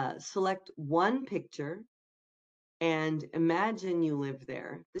 Select one picture and imagine you live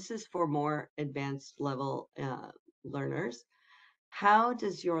there. This is for more advanced level learners. How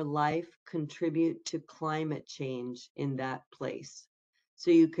does your life contribute to climate change in that place?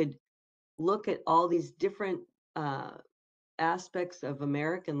 So you could look at all these different aspects of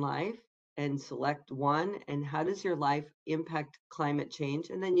American life and select one, and how does your life impact climate change?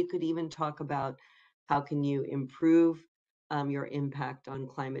 And then you could even talk about how can you improve your impact on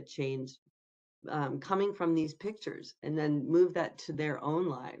climate change coming from these pictures, and then move that to their own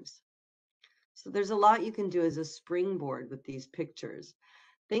lives. So there's a lot you can do as a springboard with these pictures.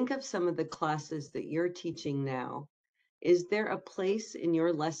 Think of some of the classes that you're teaching now. Is there a place in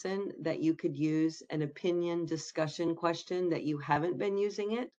your lesson that you could use an opinion discussion question that you haven't been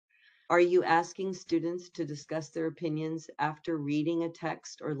using it? Are you asking students to discuss their opinions after reading a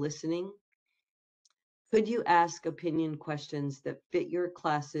text or listening? Could you ask opinion questions that fit your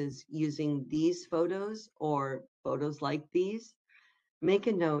classes using these photos or photos like these? Make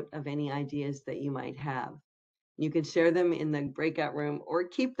a note of any ideas that you might have. You can share them in the breakout room or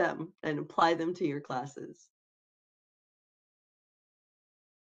keep them and apply them to your classes.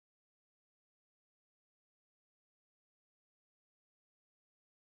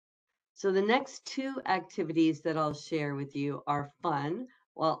 So the next two activities that I'll share with you are fun,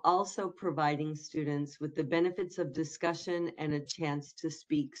 while also providing students with the benefits of discussion and a chance to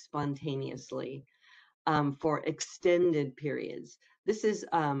speak spontaneously for extended periods. This is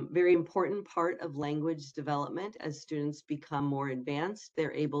a very important part of language development. As students become more advanced,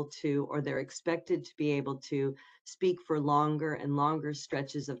 they're able to, or they're expected to be able to, speak for longer and longer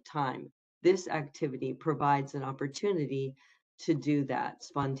stretches of time. This activity provides an opportunity to do that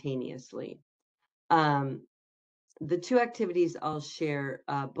spontaneously. The two activities I'll share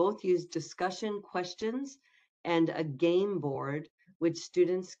both use discussion questions and a game board, which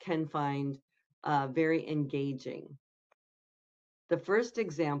students can find very engaging. The first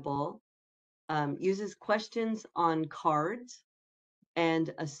example uses questions on cards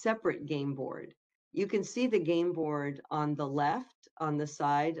and a separate game board. You can see the game board on the left, on the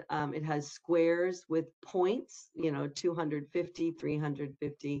side. It has squares with points, 250,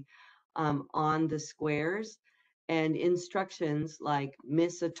 350 on the squares, and instructions like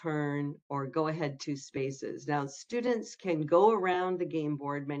miss a turn or go ahead 2 spaces. Now, students can go around the game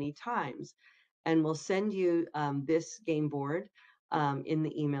board many times, and we'll send you this game board in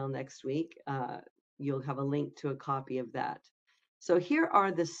the email next week. You'll have a link to a copy of that. So here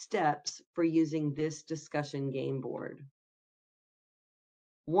are the steps for using this discussion game board.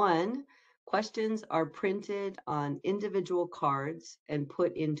 1, questions are printed on individual cards and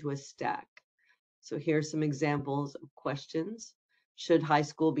put into a stack. So here's some examples of questions. Should high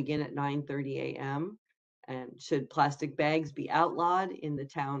school begin at 9:30 a.m.? And should plastic bags be outlawed in the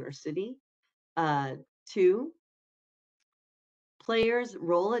town or city? 2, players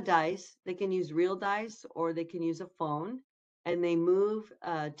roll a dice. They can use real dice or they can use a phone, and they move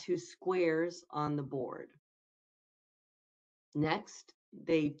to squares on the board. Next,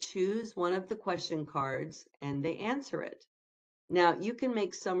 they choose one of the question cards and they answer it. Now, you can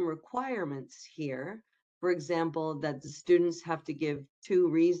make some requirements here. For example, that the students have to give 2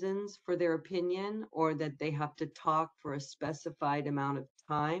 reasons for their opinion, or that they have to talk for a specified amount of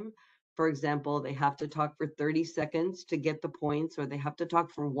time. For example, they have to talk for 30 seconds to get the points, or they have to talk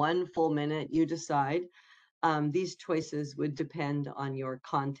for 1 full minute. You decide. These choices would depend on your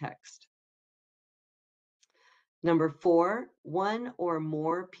context. Number 4, 1 or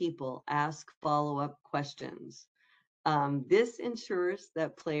more people ask follow-up questions. This ensures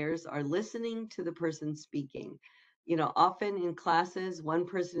that players are listening to the person speaking. Often in classes, one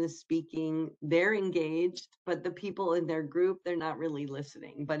person is speaking, they're engaged, but the people in their group, they're not really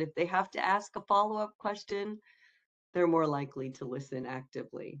listening. But if they have to ask a follow-up question, they're more likely to listen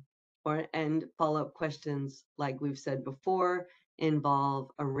actively. And follow-up questions, like we've said before,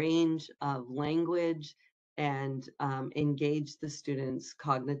 involve a range of language and engage the students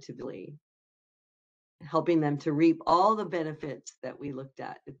cognitively, helping them to reap all the benefits that we looked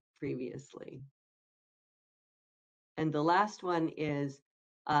at previously. And the last one is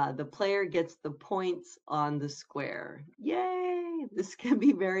the player gets the points on the square. Yay! This can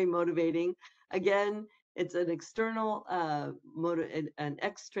be very motivating. Again, it's an external, an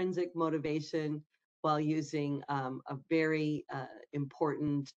extrinsic motivation while using a very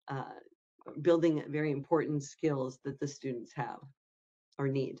important, building very important skills that the students have or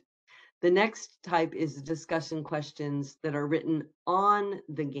need. The next type is discussion questions that are written on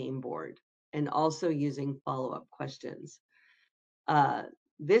the game board and also using follow-up questions.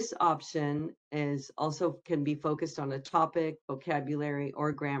 This option is also can be focused on a topic, vocabulary,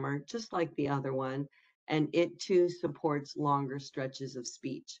 or grammar, just like the other one, and it too supports longer stretches of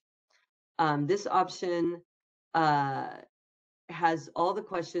speech. This option has all the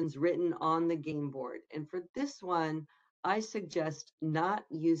questions written on the game board. And for this one, I suggest not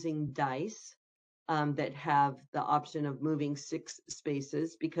using dice that have the option of moving 6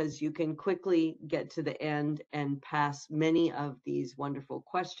 spaces, because you can quickly get to the end and pass many of these wonderful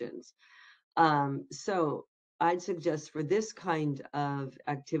questions. So I'd suggest for this kind of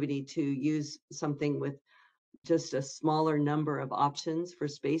activity to use something with just a smaller number of options for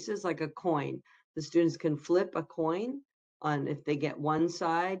spaces, like a coin. The students can flip a coin on, if they get one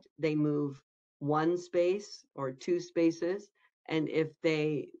side, they move 1 space or 2 spaces. And if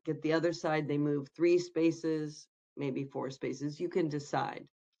they get the other side, they move 3 spaces, maybe 4 spaces. You can decide.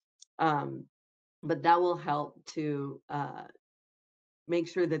 But that will help to make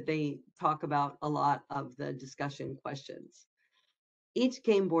sure that they talk about a lot of the discussion questions. Each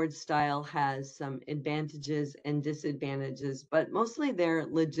game board style has some advantages and disadvantages, but mostly they're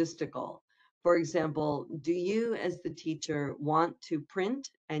logistical. For example, do you as the teacher want to print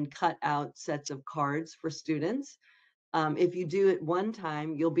and cut out sets of cards for students? If you do it one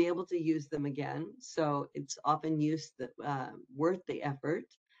time, you'll be able to use them again. So it's often worth the effort.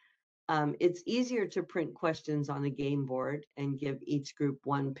 It's easier to print questions on a game board and give each group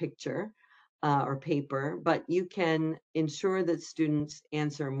one picture or paper, but you can ensure that students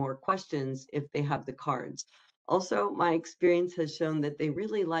answer more questions if they have the cards. Also, my experience has shown that they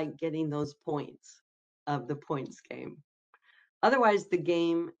really like getting those points of the points game. Otherwise, the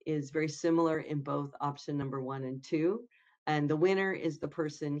game is very similar in both option number 1 and 2. And the winner is the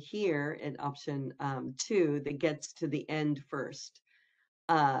person here in option 2 that gets to the end first.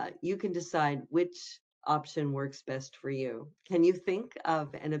 You can decide which option works best for you. Can you think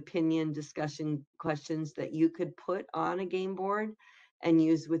of an opinion discussion questions that you could put on a game board and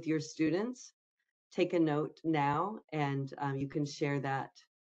use with your students? Take a note now, and you can share that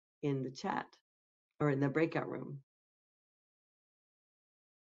in the chat or in the breakout room.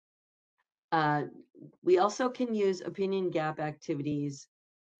 We also can use opinion gap activities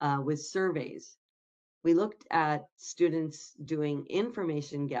with surveys. We looked at students doing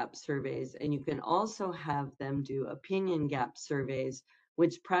information gap surveys, and you can also have them do opinion gap surveys,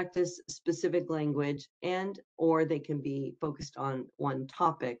 which practice specific language or they can be focused on one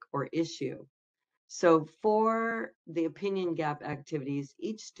topic or issue. So for the opinion gap activities,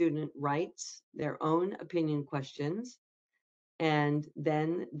 each student writes their own opinion questions, and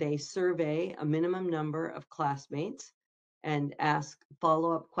then they survey a minimum number of classmates and ask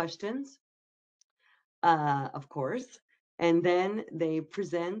follow-up questions. Of course, and then they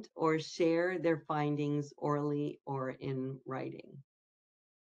present or share their findings orally or in writing.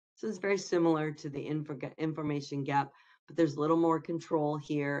 So it's very similar to the information gap, but there's a little more control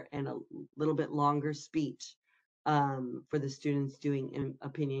here and a little bit longer speech for the students doing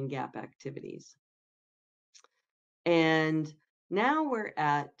opinion gap activities. And now we're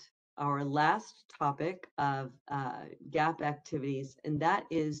at our last topic of gap activities, and that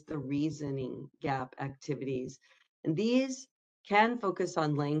is the reasoning gap activities. And these can focus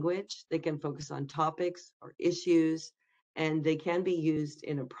on language, they can focus on topics or issues, and they can be used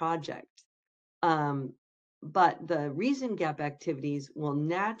in a project. But the reason gap activities will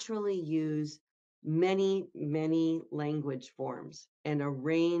naturally use many, many language forms and a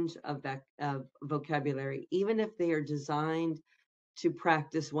range of vocabulary, even if they are designed to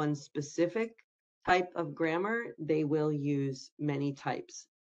practice one specific type of grammar, they will use many types.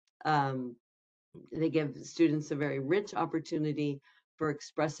 They give students a very rich opportunity for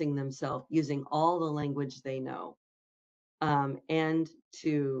expressing themselves using all the language they know. and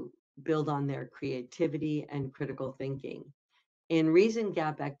to build on their creativity and critical thinking. In reason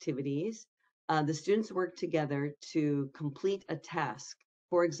gap activities, the students work together to complete a task.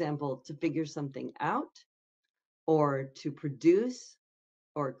 For example, to figure something out, or to produce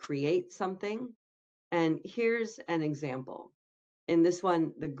or create something. And here's an example. In this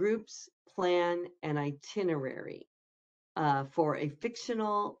one, the groups plan an itinerary for a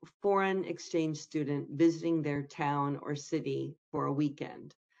fictional foreign exchange student visiting their town or city for a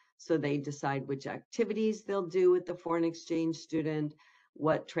weekend. So they decide which activities they'll do with the foreign exchange student,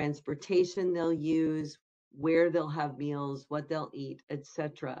 what transportation they'll use, where they'll have meals, what they'll eat,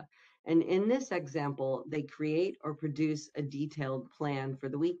 etc. And in this example, they create or produce a detailed plan for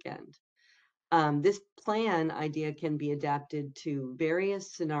the weekend. This plan idea can be adapted to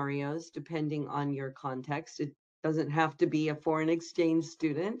various scenarios depending on your context. It doesn't have to be a foreign exchange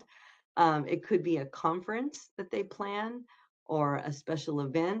student. It could be a conference that they plan or a special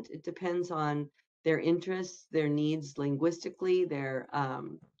event. It depends on their interests, their needs linguistically, their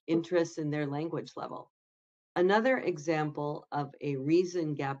interests, and their language level. Another example of a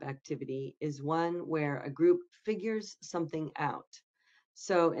reason gap activity is one where a group figures something out.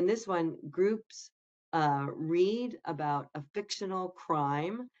 So in this one, groups read about a fictional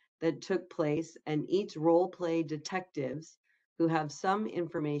crime that took place, and each role play detectives who have some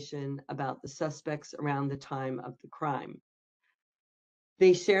information about the suspects around the time of the crime.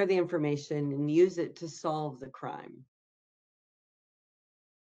 They share the information and use it to solve the crime.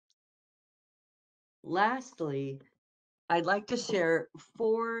 Lastly, I'd like to share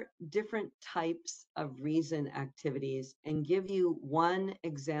 4 different types of reason activities and give you one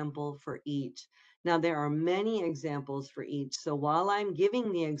example for each. Now, there are many examples for each. So while I'm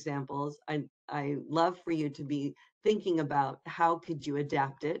giving the examples, I love for you to be thinking about how could you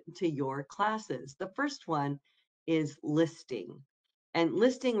adapt it to your classes. The first one is listing. And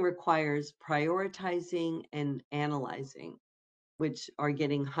listing requires prioritizing and analyzing, which are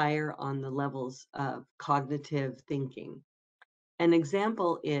getting higher on the levels of cognitive thinking. An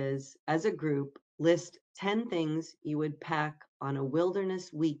example is, as a group, list 10 things you would pack on a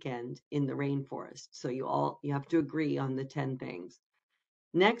wilderness weekend in the rainforest. So you have to agree on the 10 things.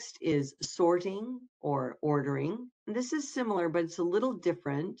 Next is sorting or ordering. And this is similar, but it's a little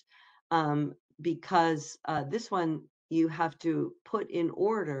different because this one you have to put in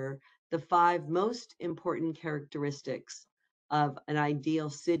order the 5 most important characteristics of an ideal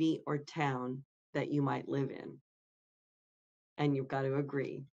city or town that you might live in. And you've got to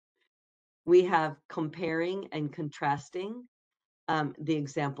agree. We have comparing and contrasting. The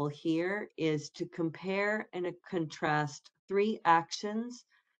example here is to compare and contrast 3 actions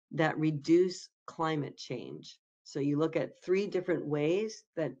that reduce climate change. So you look at 3 different ways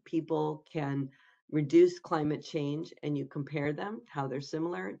that people can reduce climate change, and you compare them, how they're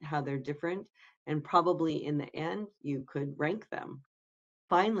similar, how they're different, and probably in the end, you could rank them.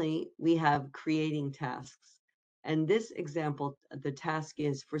 Finally, we have creating tasks. And this example, the task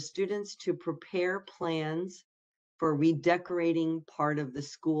is for students to prepare plans for redecorating part of the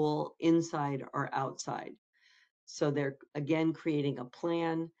school inside or outside. So they're again creating a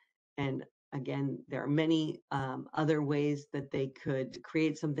plan. And again, there are many other ways that they could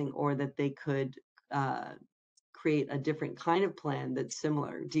create something, or that they could create a different kind of plan that's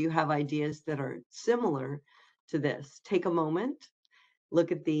similar. Do you have ideas that are similar to this? Take a moment,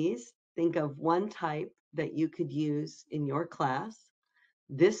 look at these, think of one type that you could use in your class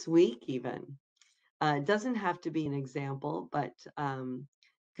this week even. It doesn't have to be an example, but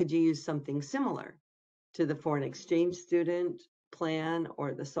could you use something similar to the foreign exchange student plan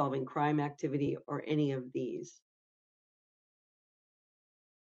or the solving crime activity or any of these?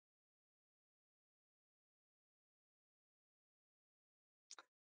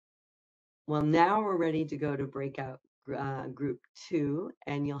 Well, now we're ready to go to breakout group 2,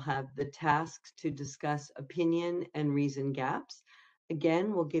 and you'll have the tasks to discuss opinion and reason gaps.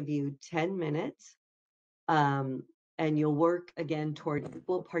 Again, we'll give you 10 minutes. And you'll work again toward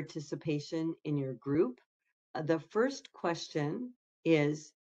equal participation in your group. The first question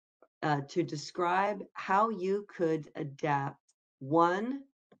is to describe how you could adapt 1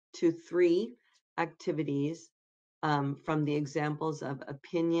 to 3 activities from the examples of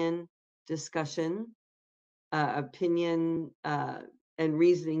opinion, discussion, opinion, and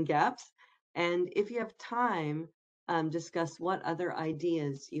reasoning gaps. And if you have time, discuss what other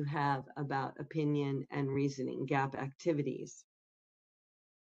ideas you have about opinion and reasoning gap activities.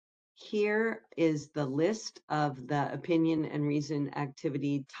 Here is the list of the opinion and reason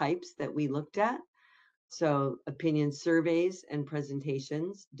activity types that we looked at. So opinion surveys and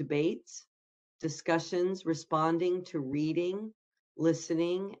presentations, debates, discussions responding to reading,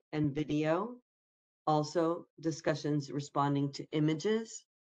 listening, and video. Also, discussions responding to images,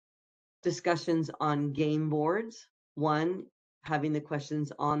 discussions on game boards. One, having the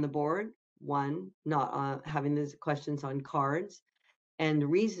questions on the board. One, not having the questions on cards.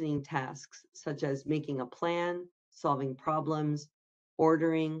 And reasoning tasks such as making a plan, solving problems,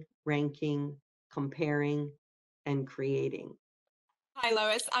 ordering, ranking, comparing, and creating. Hi,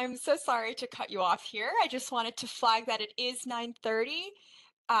 Lois. I'm so sorry to cut you off here. I just wanted to flag that it is 9:30.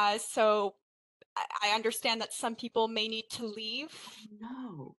 So I understand that some people may need to leave.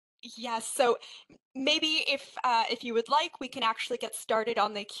 No. Yes, so maybe if you would like, we can actually get started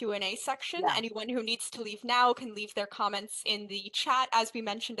on the Q&A section. Yeah. Anyone who needs to leave now can leave their comments in the chat. As we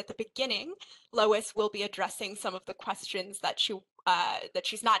mentioned at the beginning, Lois will be addressing some of the questions that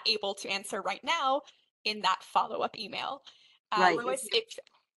she's not able to answer right now in that follow-up email. Right. Lois,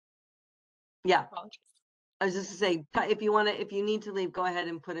 Yeah. apologies. I was just to say, if you need to leave, go ahead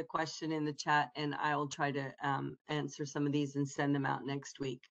and put a question in the chat, and I will try to answer some of these and send them out next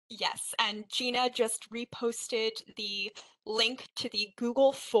week. Yes, and Gina just reposted the link to the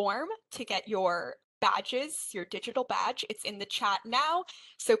Google form to get your badges, your digital badge. It's in the chat now,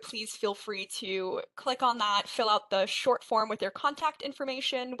 so please feel free to click on that, fill out the short form with your contact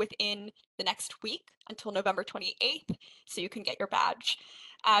information within the next week until November 28th, so you can get your badge.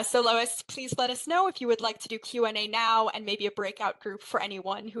 So Lois, please let us know if you would like to do Q&A now and maybe a breakout group for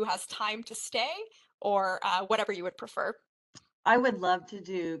anyone who has time to stay, or whatever you would prefer. I would love to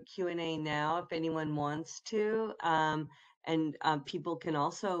do Q&A now if anyone wants to. And people can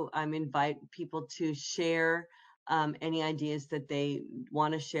also invite people to share any ideas that they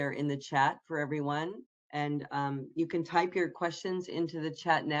want to share in the chat for everyone. And you can type your questions into the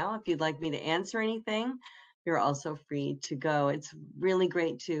chat now. If you'd like me to answer anything, you're also free to go. It's really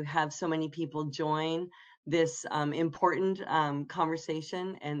great to have so many people join this important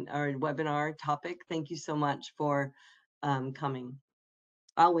conversation and our webinar topic. Thank you so much for coming.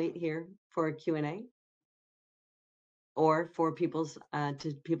 I'll wait here for a Q&A or for people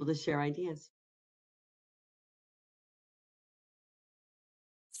to share ideas.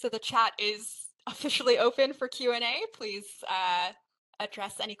 So the chat is officially open for Q&A. Please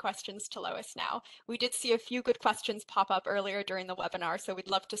address any questions to Lois now. We did see a few good questions pop up earlier during the webinar, so we'd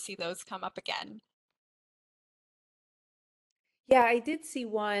love to see those come up again. Yeah, I did see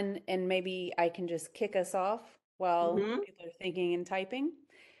one, and maybe I can just kick us off while people are thinking and typing.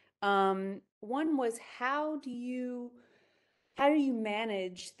 One was how do you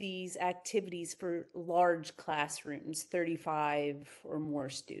manage these activities for large classrooms, 35 or more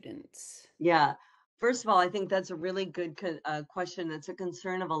students? Yeah. First of all, I think that's a really good question. That's a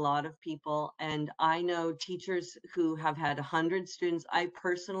concern of a lot of people. And I know teachers who have had 100 students. I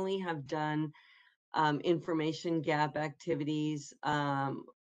personally have done information gap activities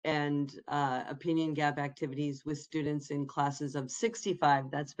and opinion gap activities with students in classes of 65.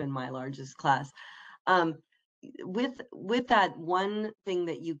 That's been my largest class. With that, one thing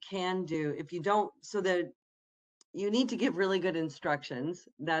that you can do, if you don't, so that you need to give really good instructions.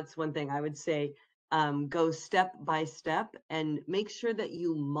 That's one thing I would say. Go step by step and make sure that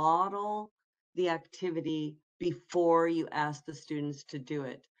you model the activity before you ask the students to do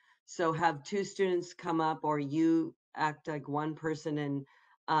it. So have two students come up, or you act like one person and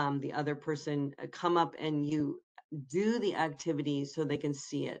the other person come up, and you do the activity so they can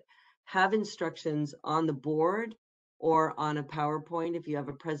see it. Have instructions on the board or on a PowerPoint if you have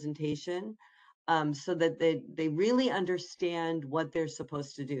a presentation, so that they really understand what they're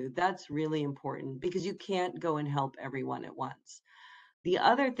supposed to do. That's really important because you can't go and help everyone at once. The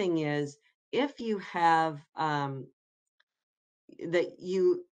other thing is, if you have that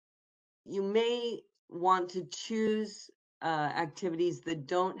you may want to choose activities that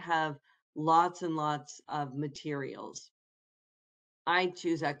don't have lots and lots of materials. I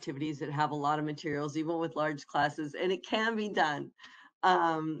choose activities that have a lot of materials, even with large classes, and it can be done.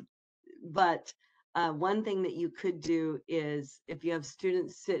 But one thing that you could do is, if you have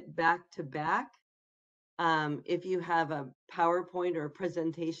students sit back to back, if you have a PowerPoint or a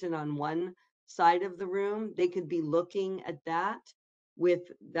presentation on one side of the room, they could be looking at that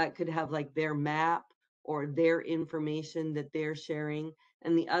that could have like their map or their information that they're sharing.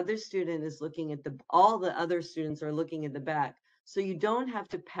 And the other student is looking at all the other students are looking at the back. So you don't have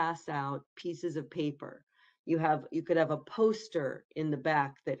to pass out pieces of paper. You could have a poster in the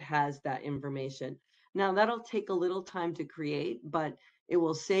back that has that information. Now that'll take a little time to create, but it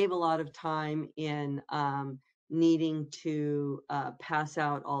will save a lot of time in needing to pass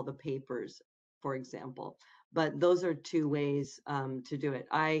out all the papers, for example. But those are two ways to do it.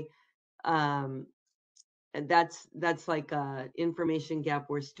 And that's like a information gap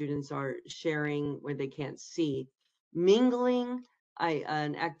where students are sharing where they can't see. Mingling,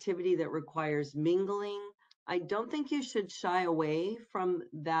 an activity that requires mingling, I don't think you should shy away from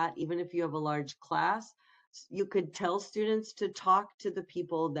that, even if you have a large class. You could tell students to talk to the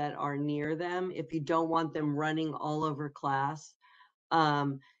people that are near them if you don't want them running all over class.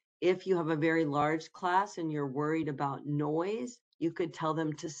 If you have a very large class and you're worried about noise, you could tell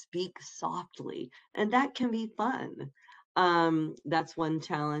them to speak softly, and that can be fun. That's one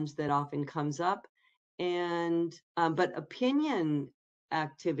challenge that often comes up. And but opinion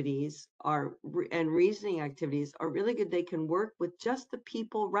activities are and reasoning activities are really good. They can work with just the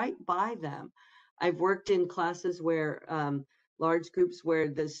people right by them. I've worked in classes where large groups where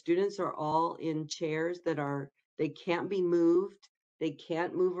the students are all in chairs that are they can't be moved, they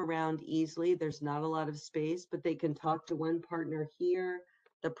can't move around easily. There's not a lot of space, but they can talk to one partner here,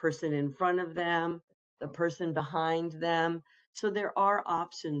 the person in front of them, the person behind them. So there are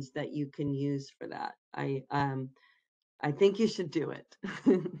options that you can use for that. I think you should do it.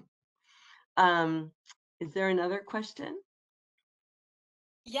 Is there another question?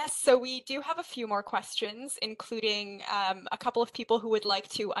 Yes, so we do have a few more questions, including a couple of people who would like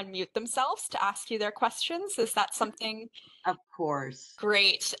to unmute themselves to ask you their questions. Is that something? Of course.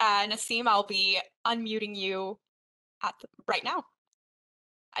 Great. Nasim, I'll be unmuting you right now.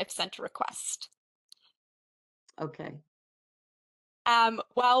 I've sent a request. Okay. Oh,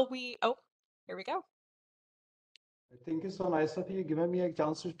 here we go. Thank you so nice of you giving me a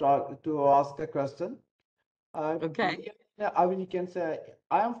chance to talk to ask a question. Okay. I mean, you can say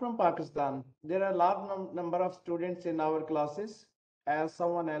I am from Pakistan. There are a large number of students in our classes, as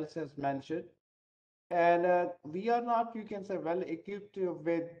someone else has mentioned, and we are not, you can say, well equipped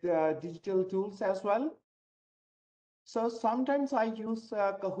with digital tools as well. So sometimes I use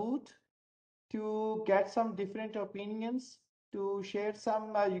Kahoot to get some different opinions, to share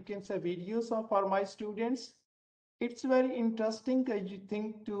some, you can say, videos for my students. It's very interesting, you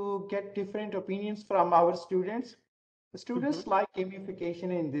think, to get different opinions from our students. Students like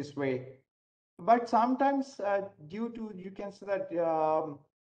gamification in this way, but sometimes due to, you can say that,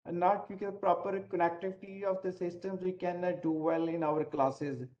 not you get proper connectivity of the systems, we cannot do well in our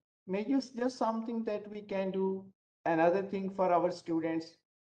classes. Maybe it's just something that we can do, another thing for our students.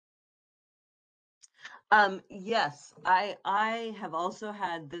 Yes, I have also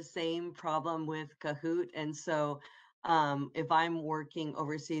had the same problem with Kahoot, and so if I'm working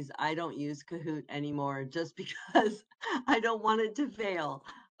overseas, I don't use Kahoot anymore just because I don't want it to fail.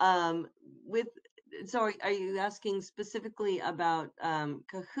 With so are you asking specifically about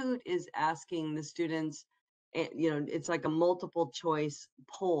Kahoot is asking the students, it's like a multiple choice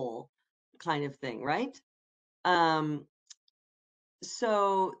poll kind of thing, right?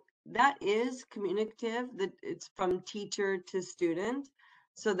 So that is communicative, that it's from teacher to student.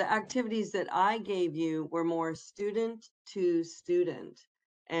 So the activities that I gave you were more student to student,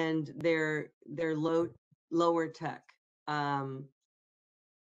 and they're lower tech.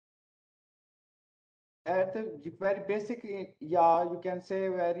 At the very basic, yeah, you can say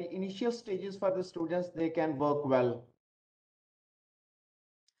very initial stages for the students, they can work well.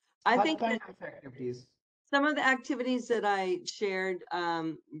 I What think kind of activities? some of the activities that I shared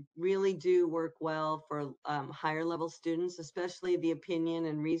really do work well for higher level students, especially the opinion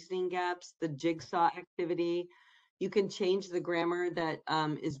and reasoning gaps, the jigsaw activity. You can change the grammar that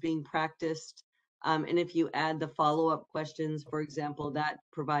is being practiced. And if you add the follow-up questions, for example, that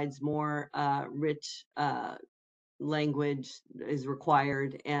provides more rich language is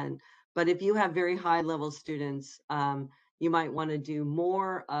required. But if you have very high level students, you might want to do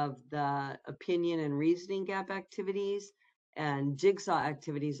more of the opinion and reasoning gap activities, and jigsaw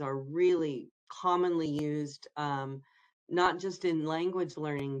activities are really commonly used, not just in language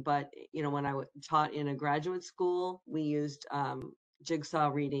learning, but when I taught in a graduate school, we used jigsaw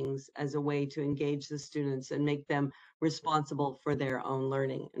readings as a way to engage the students and make them responsible for their own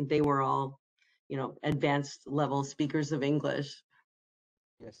learning. And they were all advanced level speakers of English.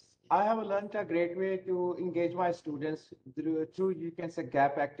 Yes, I have learned a great way to engage my students through you can say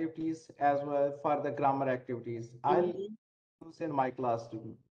gap activities as well for the grammar activities. I'll Mhm. use in my class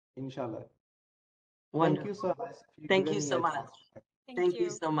too, inshallah. Thank you Wonderful. so much for Thank you giving me so a much. chance. Thank Thank you you.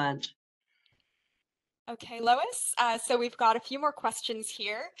 so much. Okay, Lois. So we've got a few more questions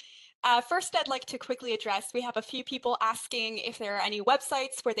here. First, I'd like to quickly address, we have a few people asking if there are any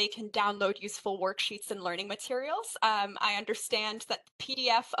websites where they can download useful worksheets and learning materials. I understand that the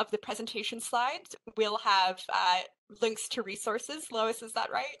PDF of the presentation slides will have links to resources. Lois, is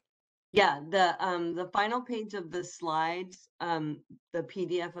that right? Yeah, the final page of the slides, the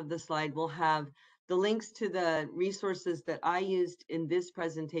PDF of the slide will have the links to the resources that I used in this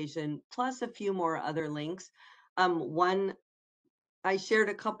presentation, plus a few more other links. One, I shared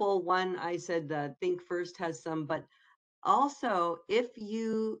a couple. One, I said Think First has some, but also if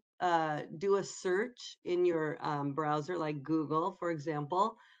you do a search in your browser, like Google, for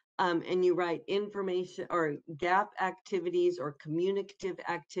example, and you write information or gap activities or communicative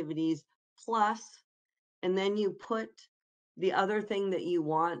activities plus, and then you put the other thing that you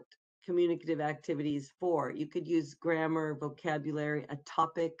want communicative activities for. You could use grammar, vocabulary, a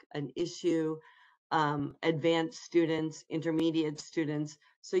topic, an issue, advanced students, intermediate students.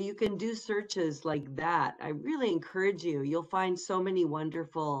 So you can do searches like that. I really encourage you. You'll find so many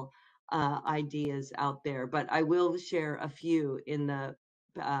wonderful ideas out there, but I will share a few in the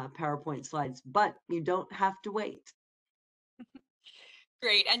PowerPoint slides, but you don't have to wait.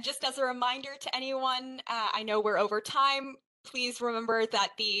 Great. And just as a reminder to anyone, I know we're over time. Please remember that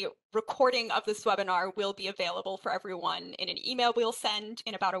the recording of this webinar will be available for everyone in an email we'll send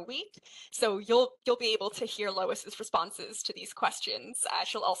in about a week. So you'll be able to hear Lois's responses to these questions.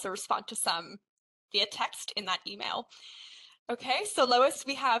 She'll also respond to some via text in that email. Okay, so Lois,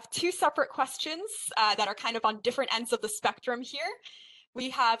 we have two separate questions that are kind of on different ends of the spectrum here. We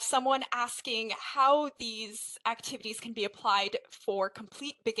have someone asking how these activities can be applied for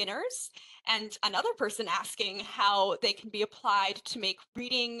complete beginners, and another person asking how they can be applied to make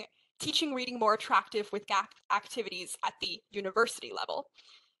teaching reading more attractive with gap activities at the university level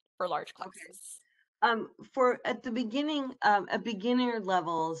for large classes. For at the beginning, at beginner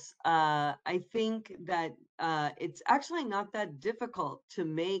levels, I think that it's actually not that difficult to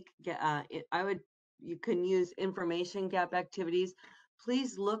make. You can use information gap activities.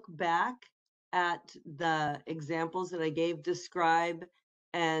 Please look back at the examples that I gave. Describe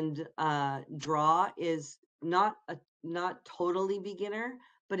and draw is not totally beginner,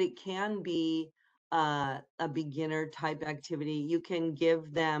 but it can be a beginner type activity. You can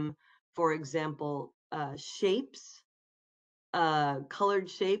give them, for example, shapes, colored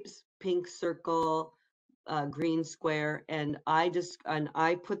shapes, pink circle, green square, and I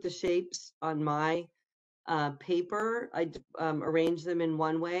put the shapes on my paper. I arrange them in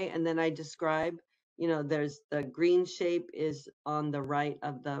one way, and then I describe. There's the green shape is on the right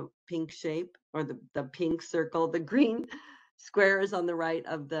of the pink shape, or the pink circle. The green square is on the right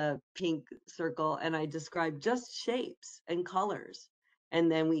of the pink circle, and I describe just shapes and colors,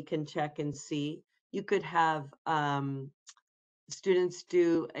 and then we can check and see. You could have students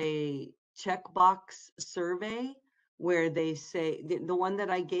do a checkbox survey where they say, the one that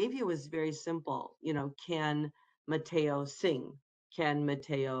I gave you was very simple. Can Mateo sing? Can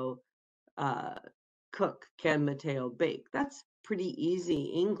Mateo cook? Can Mateo bake? That's pretty easy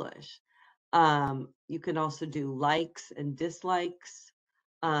English. You can also do likes and dislikes.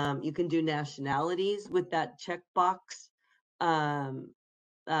 You can do nationalities with that checkbox. The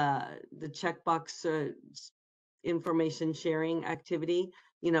checkbox information sharing activity,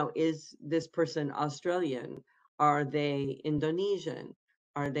 is this person Australian? Are they Indonesian?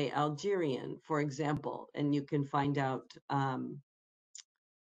 Are they Algerian, for example? And you can find out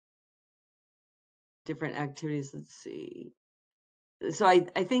different activities. Let's see. So I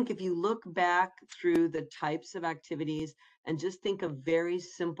think if you look back through the types of activities and just think of very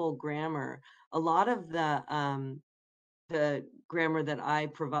simple grammar, a lot of the grammar that I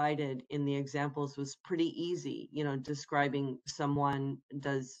provided in the examples was pretty easy, describing someone,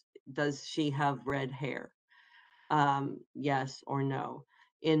 does she have red hair? Yes or no.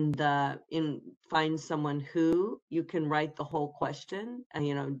 In find someone who, you can write the whole question,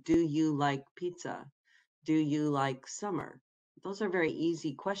 and do you like pizza? Do you like summer? Those are very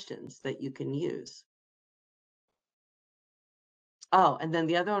easy questions that you can use. Oh, and then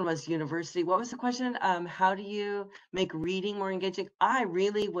the other one was university. What was the question? How do you make reading more engaging? I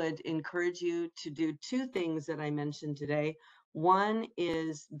really would encourage you to do two things that I mentioned today. One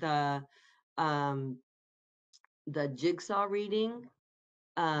is the jigsaw reading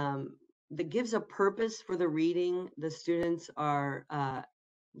that gives a purpose for the reading. The students are,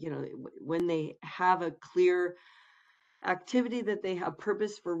 when they have a clear activity that they have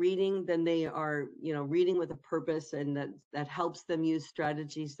purpose for reading, then they are, reading with a purpose, and that helps them use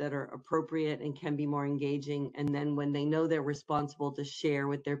strategies that are appropriate and can be more engaging. And then when they know they're responsible to share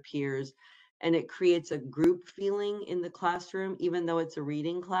with their peers, and it creates a group feeling in the classroom, even though it's a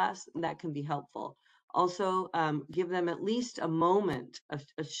reading class, that can be helpful. Also, give them at least a moment,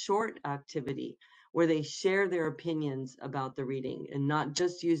 a short activity where they share their opinions about the reading, and not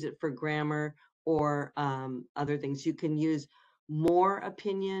just use it for grammar or other things. You can use more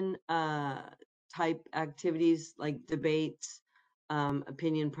opinion type activities like debates,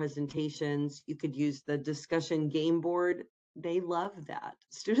 opinion presentations. You could use the discussion game board. They love that.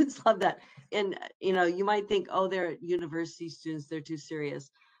 Students love that. And, you might think, oh, they're university students, they're too serious.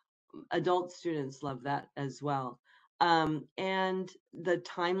 Adult students love that as well. And the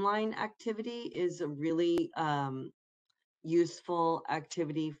timeline activity is a really useful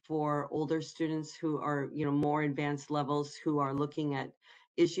activity for older students who are, more advanced levels, who are looking at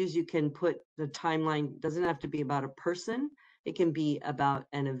issues. You can put the timeline, doesn't have to be about a person. It can be about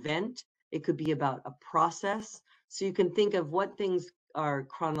an event. It could be about a process. So you can think of what things are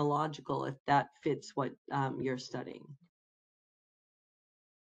chronological if that fits what you're studying.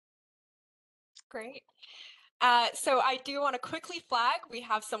 Great. So I do want to quickly flag, we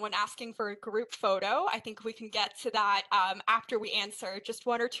have someone asking for a group photo. I think we can get to that after we answer just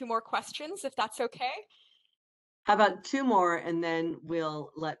one or two more questions, if that's okay. How about two more, and then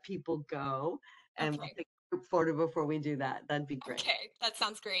we'll let people go, and we'll take a group photo before we do that. That'd be great. Okay, that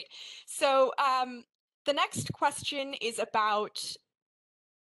sounds great. So the next question is about,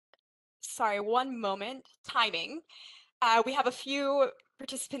 sorry, one moment, timing. We have a few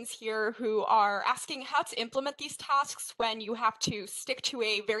participants here who are asking how to implement these tasks when you have to stick to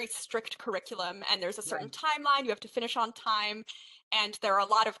a very strict curriculum and there's a certain timeline, you have to finish on time, and there are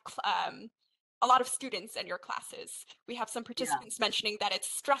a lot of students in your classes. We have some participants mentioning that it's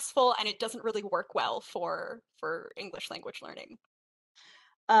stressful and it doesn't really work well for English language learning.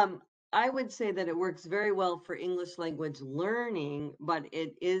 I would say that it works very well for English language learning, but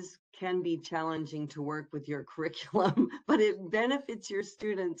it can be challenging to work with your curriculum, but it benefits your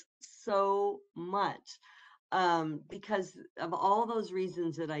students so much because of all those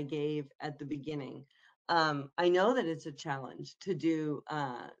reasons that I gave at the beginning. I know that it's a challenge to do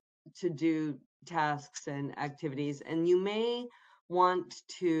tasks and activities, and you may want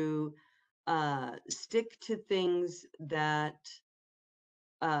to stick to things that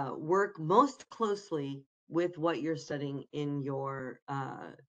work most closely with what you're studying in your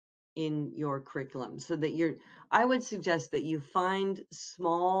curriculum, so that I would suggest that you find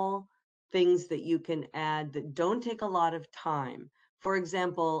small things that you can add that don't take a lot of time. For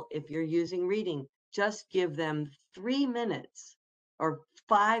example, if you're using reading, just give them 3 minutes or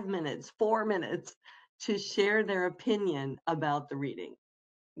 5 minutes, 4 minutes to share their opinion about the reading.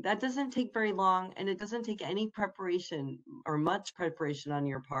 That doesn't take very long, and it doesn't take any preparation or much preparation on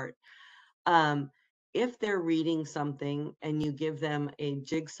your part. If they're reading something and you give them a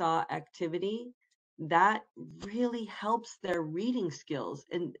jigsaw activity, that really helps their reading skills.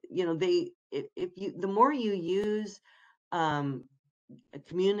 And the more you use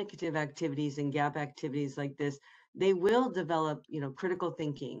communicative activities and gap activities like this, they will develop critical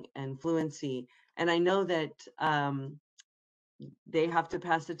thinking and fluency. And I know that they have to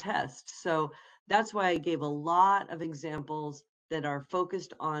pass a test. So that's why I gave a lot of examples that are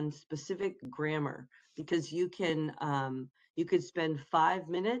focused on specific grammar, because you could spend 5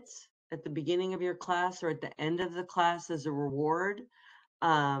 minutes at the beginning of your class or at the end of the class as a reward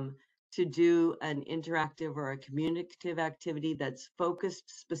to do an interactive or a communicative activity that's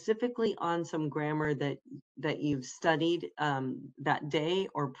focused specifically on some grammar that you've studied that day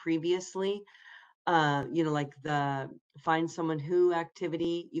or previously. Like the find someone who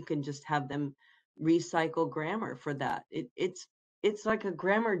activity, you can just have them recycle grammar for that. It's like a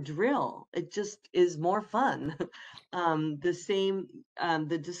grammar drill. It just is more fun.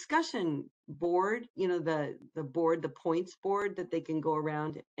 The discussion board, the points board that they can go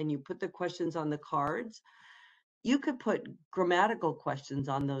around, and you put the questions on the cards. You could put grammatical questions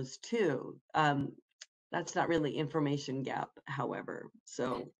on those too. That's not really information gap, however,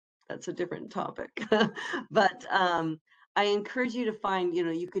 so that's a different topic. But I encourage you to find,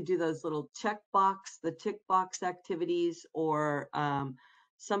 you could do those little the tick box activities, or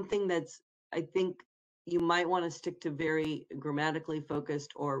something that's, I think you might want to stick to very grammatically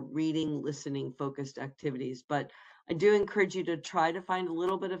focused or reading, listening focused activities. But I do encourage you to try to find a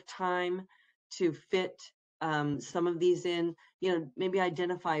little bit of time to fit some of these in, maybe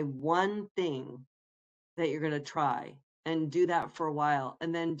identify one thing that you're going to try and do that for a while,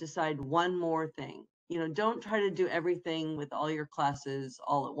 and then decide one more thing. Don't try to do everything with all your classes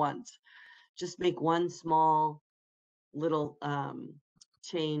all at once. Just make one small little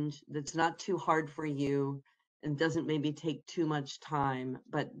change that's not too hard for you and doesn't maybe take too much time,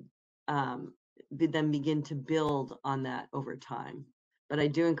 but then begin to build on that over time. But I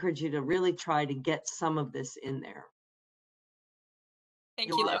do encourage you to really try to get some of this in there. Thank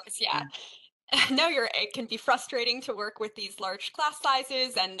you, Lois. Yeah. No, it can be frustrating to work with these large class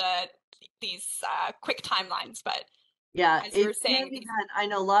sizes and these quick timelines, but Yeah, as you were it can saying. be done. I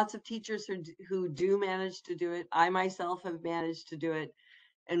know lots of teachers who do manage to do it. I myself have managed to do it.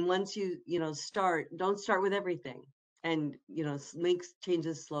 And once you start, don't start with everything, and make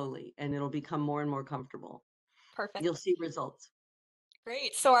changes slowly, and it'll become more and more comfortable. Perfect. You'll see results.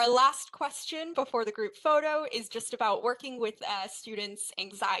 Great. So our last question before the group photo is just about working with students'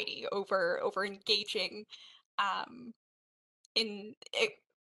 anxiety over engaging in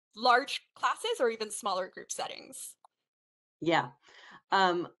large classes or even smaller group settings. Yeah.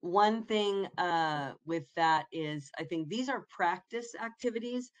 One thing with that is, I think these are practice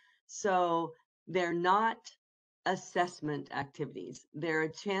activities, so they're not assessment activities. They're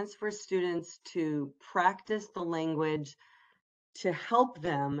a chance for students to practice the language to help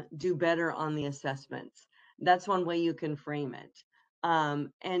them do better on the assessments. That's one way you can frame it.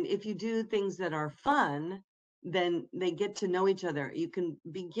 And if you do things that are fun, then they get to know each other. You can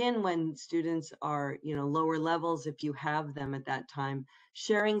begin when students are, lower levels, if you have them at that time,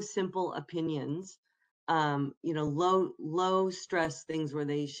 sharing simple opinions, low stress things where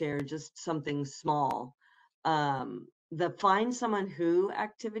they share just something small. The Find Someone Who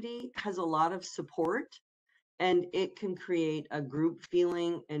activity has a lot of support, and it can create a group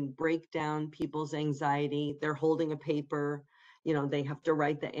feeling and break down people's anxiety. They're holding a paper, they have to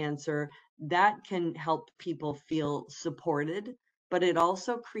write the answer. That can help people feel supported, but it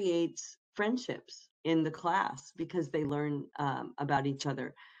also creates friendships in the class because they learn about each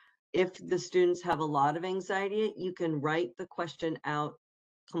other. If the students have a lot of anxiety, you can write the question out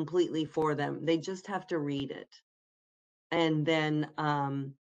completely for them. They just have to read it. And then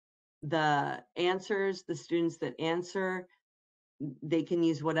the answers, the students that answer, they can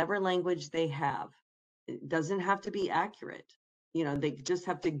use whatever language they have. It doesn't have to be accurate. They just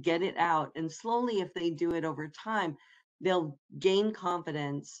have to get it out. And slowly, if they do it over time, they'll gain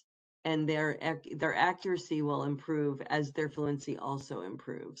confidence, and their accuracy will improve as their fluency also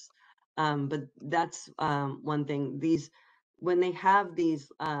improves. But that's one thing. When they have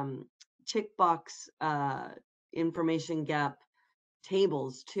these tick box information gap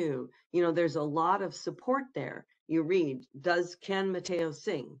tables too, there's a lot of support there. You read, can Mateo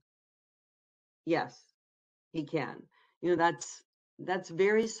sing? Yes, he can. That's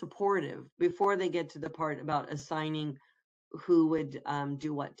very supportive before they get to the part about assigning who would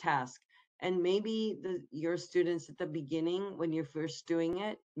do what task. And maybe your students at the beginning, when you're first doing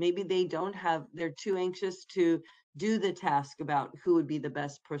it, maybe they're too anxious to do the task about who would be the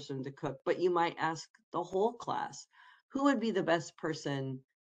best person to cook, but you might ask the whole class, who would be the best person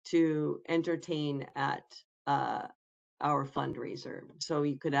to entertain at our fundraiser? So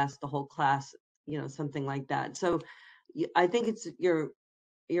you could ask the whole class, something like that. So I think you're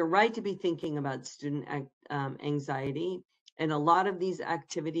right to be thinking about student anxiety, and a lot of these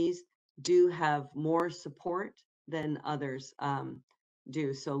activities do have more support than others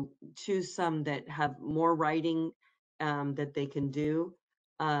do. So choose some that have more writing that they can do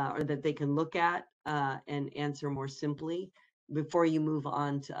or that they can look at and answer more simply before you move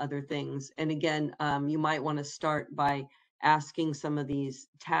on to other things. And again, you might want to start by asking some of these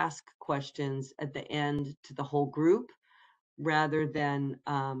task questions at the end to the whole group, rather than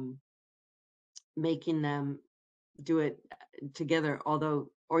making them do it together.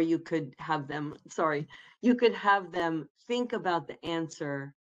 Or you could have them think about the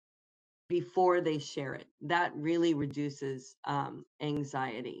answer before they share it. That really reduces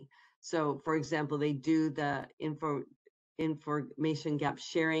anxiety. So for example, they do the information gap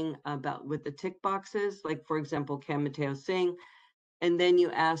sharing with the tick boxes, like for example, can Mateo sing? And then you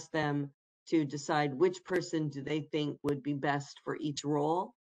ask them to decide which person do they think would be best for each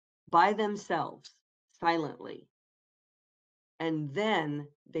role by themselves, silently. And then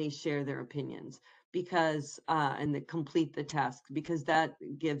they share their opinions and they complete the task, because that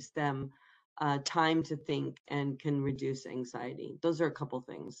gives them time to think and can reduce anxiety. Those are a couple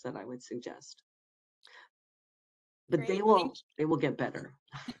things that I would suggest. But Great, they will get better.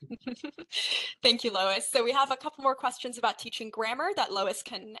 Thank you, Lois. So we have a couple more questions about teaching grammar that Lois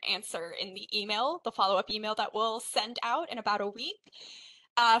can answer in the follow-up email that we'll send out in about a week.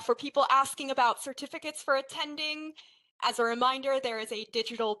 For people asking about certificates for attending, as a reminder, there is a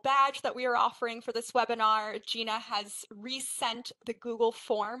digital badge that we are offering for this webinar. Gina has resent the Google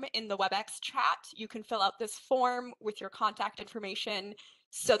form in the WebEx chat. You can fill out this form with your contact information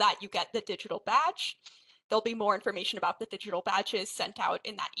so that you get the digital badge. There'll be more information about the digital badges sent out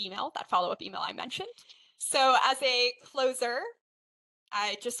in that email, that follow-up email I mentioned. So as a closer,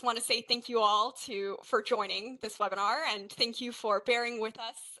 I just want to say thank you all for joining this webinar, and thank you for bearing with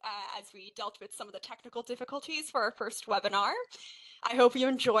us as we dealt with some of the technical difficulties for our first webinar. I hope you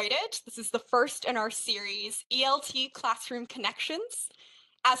enjoyed it. This is the first in our series, ELT Classroom Connections.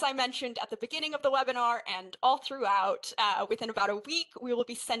 As I mentioned at the beginning of the webinar and all throughout, within about a week, we will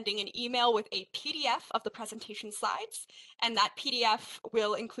be sending an email with a PDF of the presentation slides, and that PDF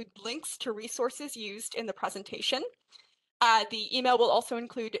will include links to resources used in the presentation. The email will also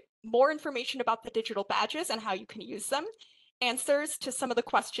include more information about the digital badges and how you can use them, answers to some of the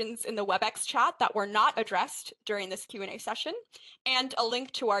questions in the WebEx chat that were not addressed during this Q&A session, and a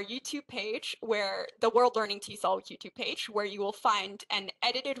link to our YouTube page, where the World Learning TESOL YouTube page, where you will find an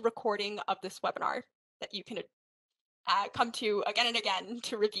edited recording of this webinar that you can come to again and again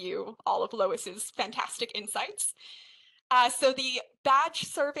to review all of Lois's fantastic insights. So the badge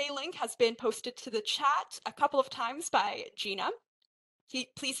survey link has been posted to the chat a couple of times by Gina.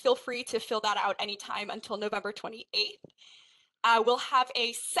 Please feel free to fill that out anytime until November 28th. We'll have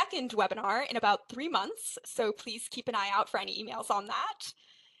a second webinar in about 3 months, so please keep an eye out for any emails on that.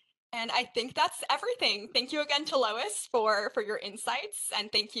 And I think that's everything. Thank you again to Lois for your insights,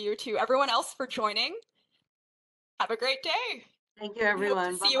 and thank you to everyone else for joining. Have a great day. Thank you, everyone.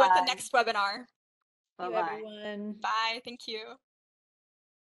 We hope to see you at the next webinar. Bye-bye. Thank you, everyone. Bye. Thank you.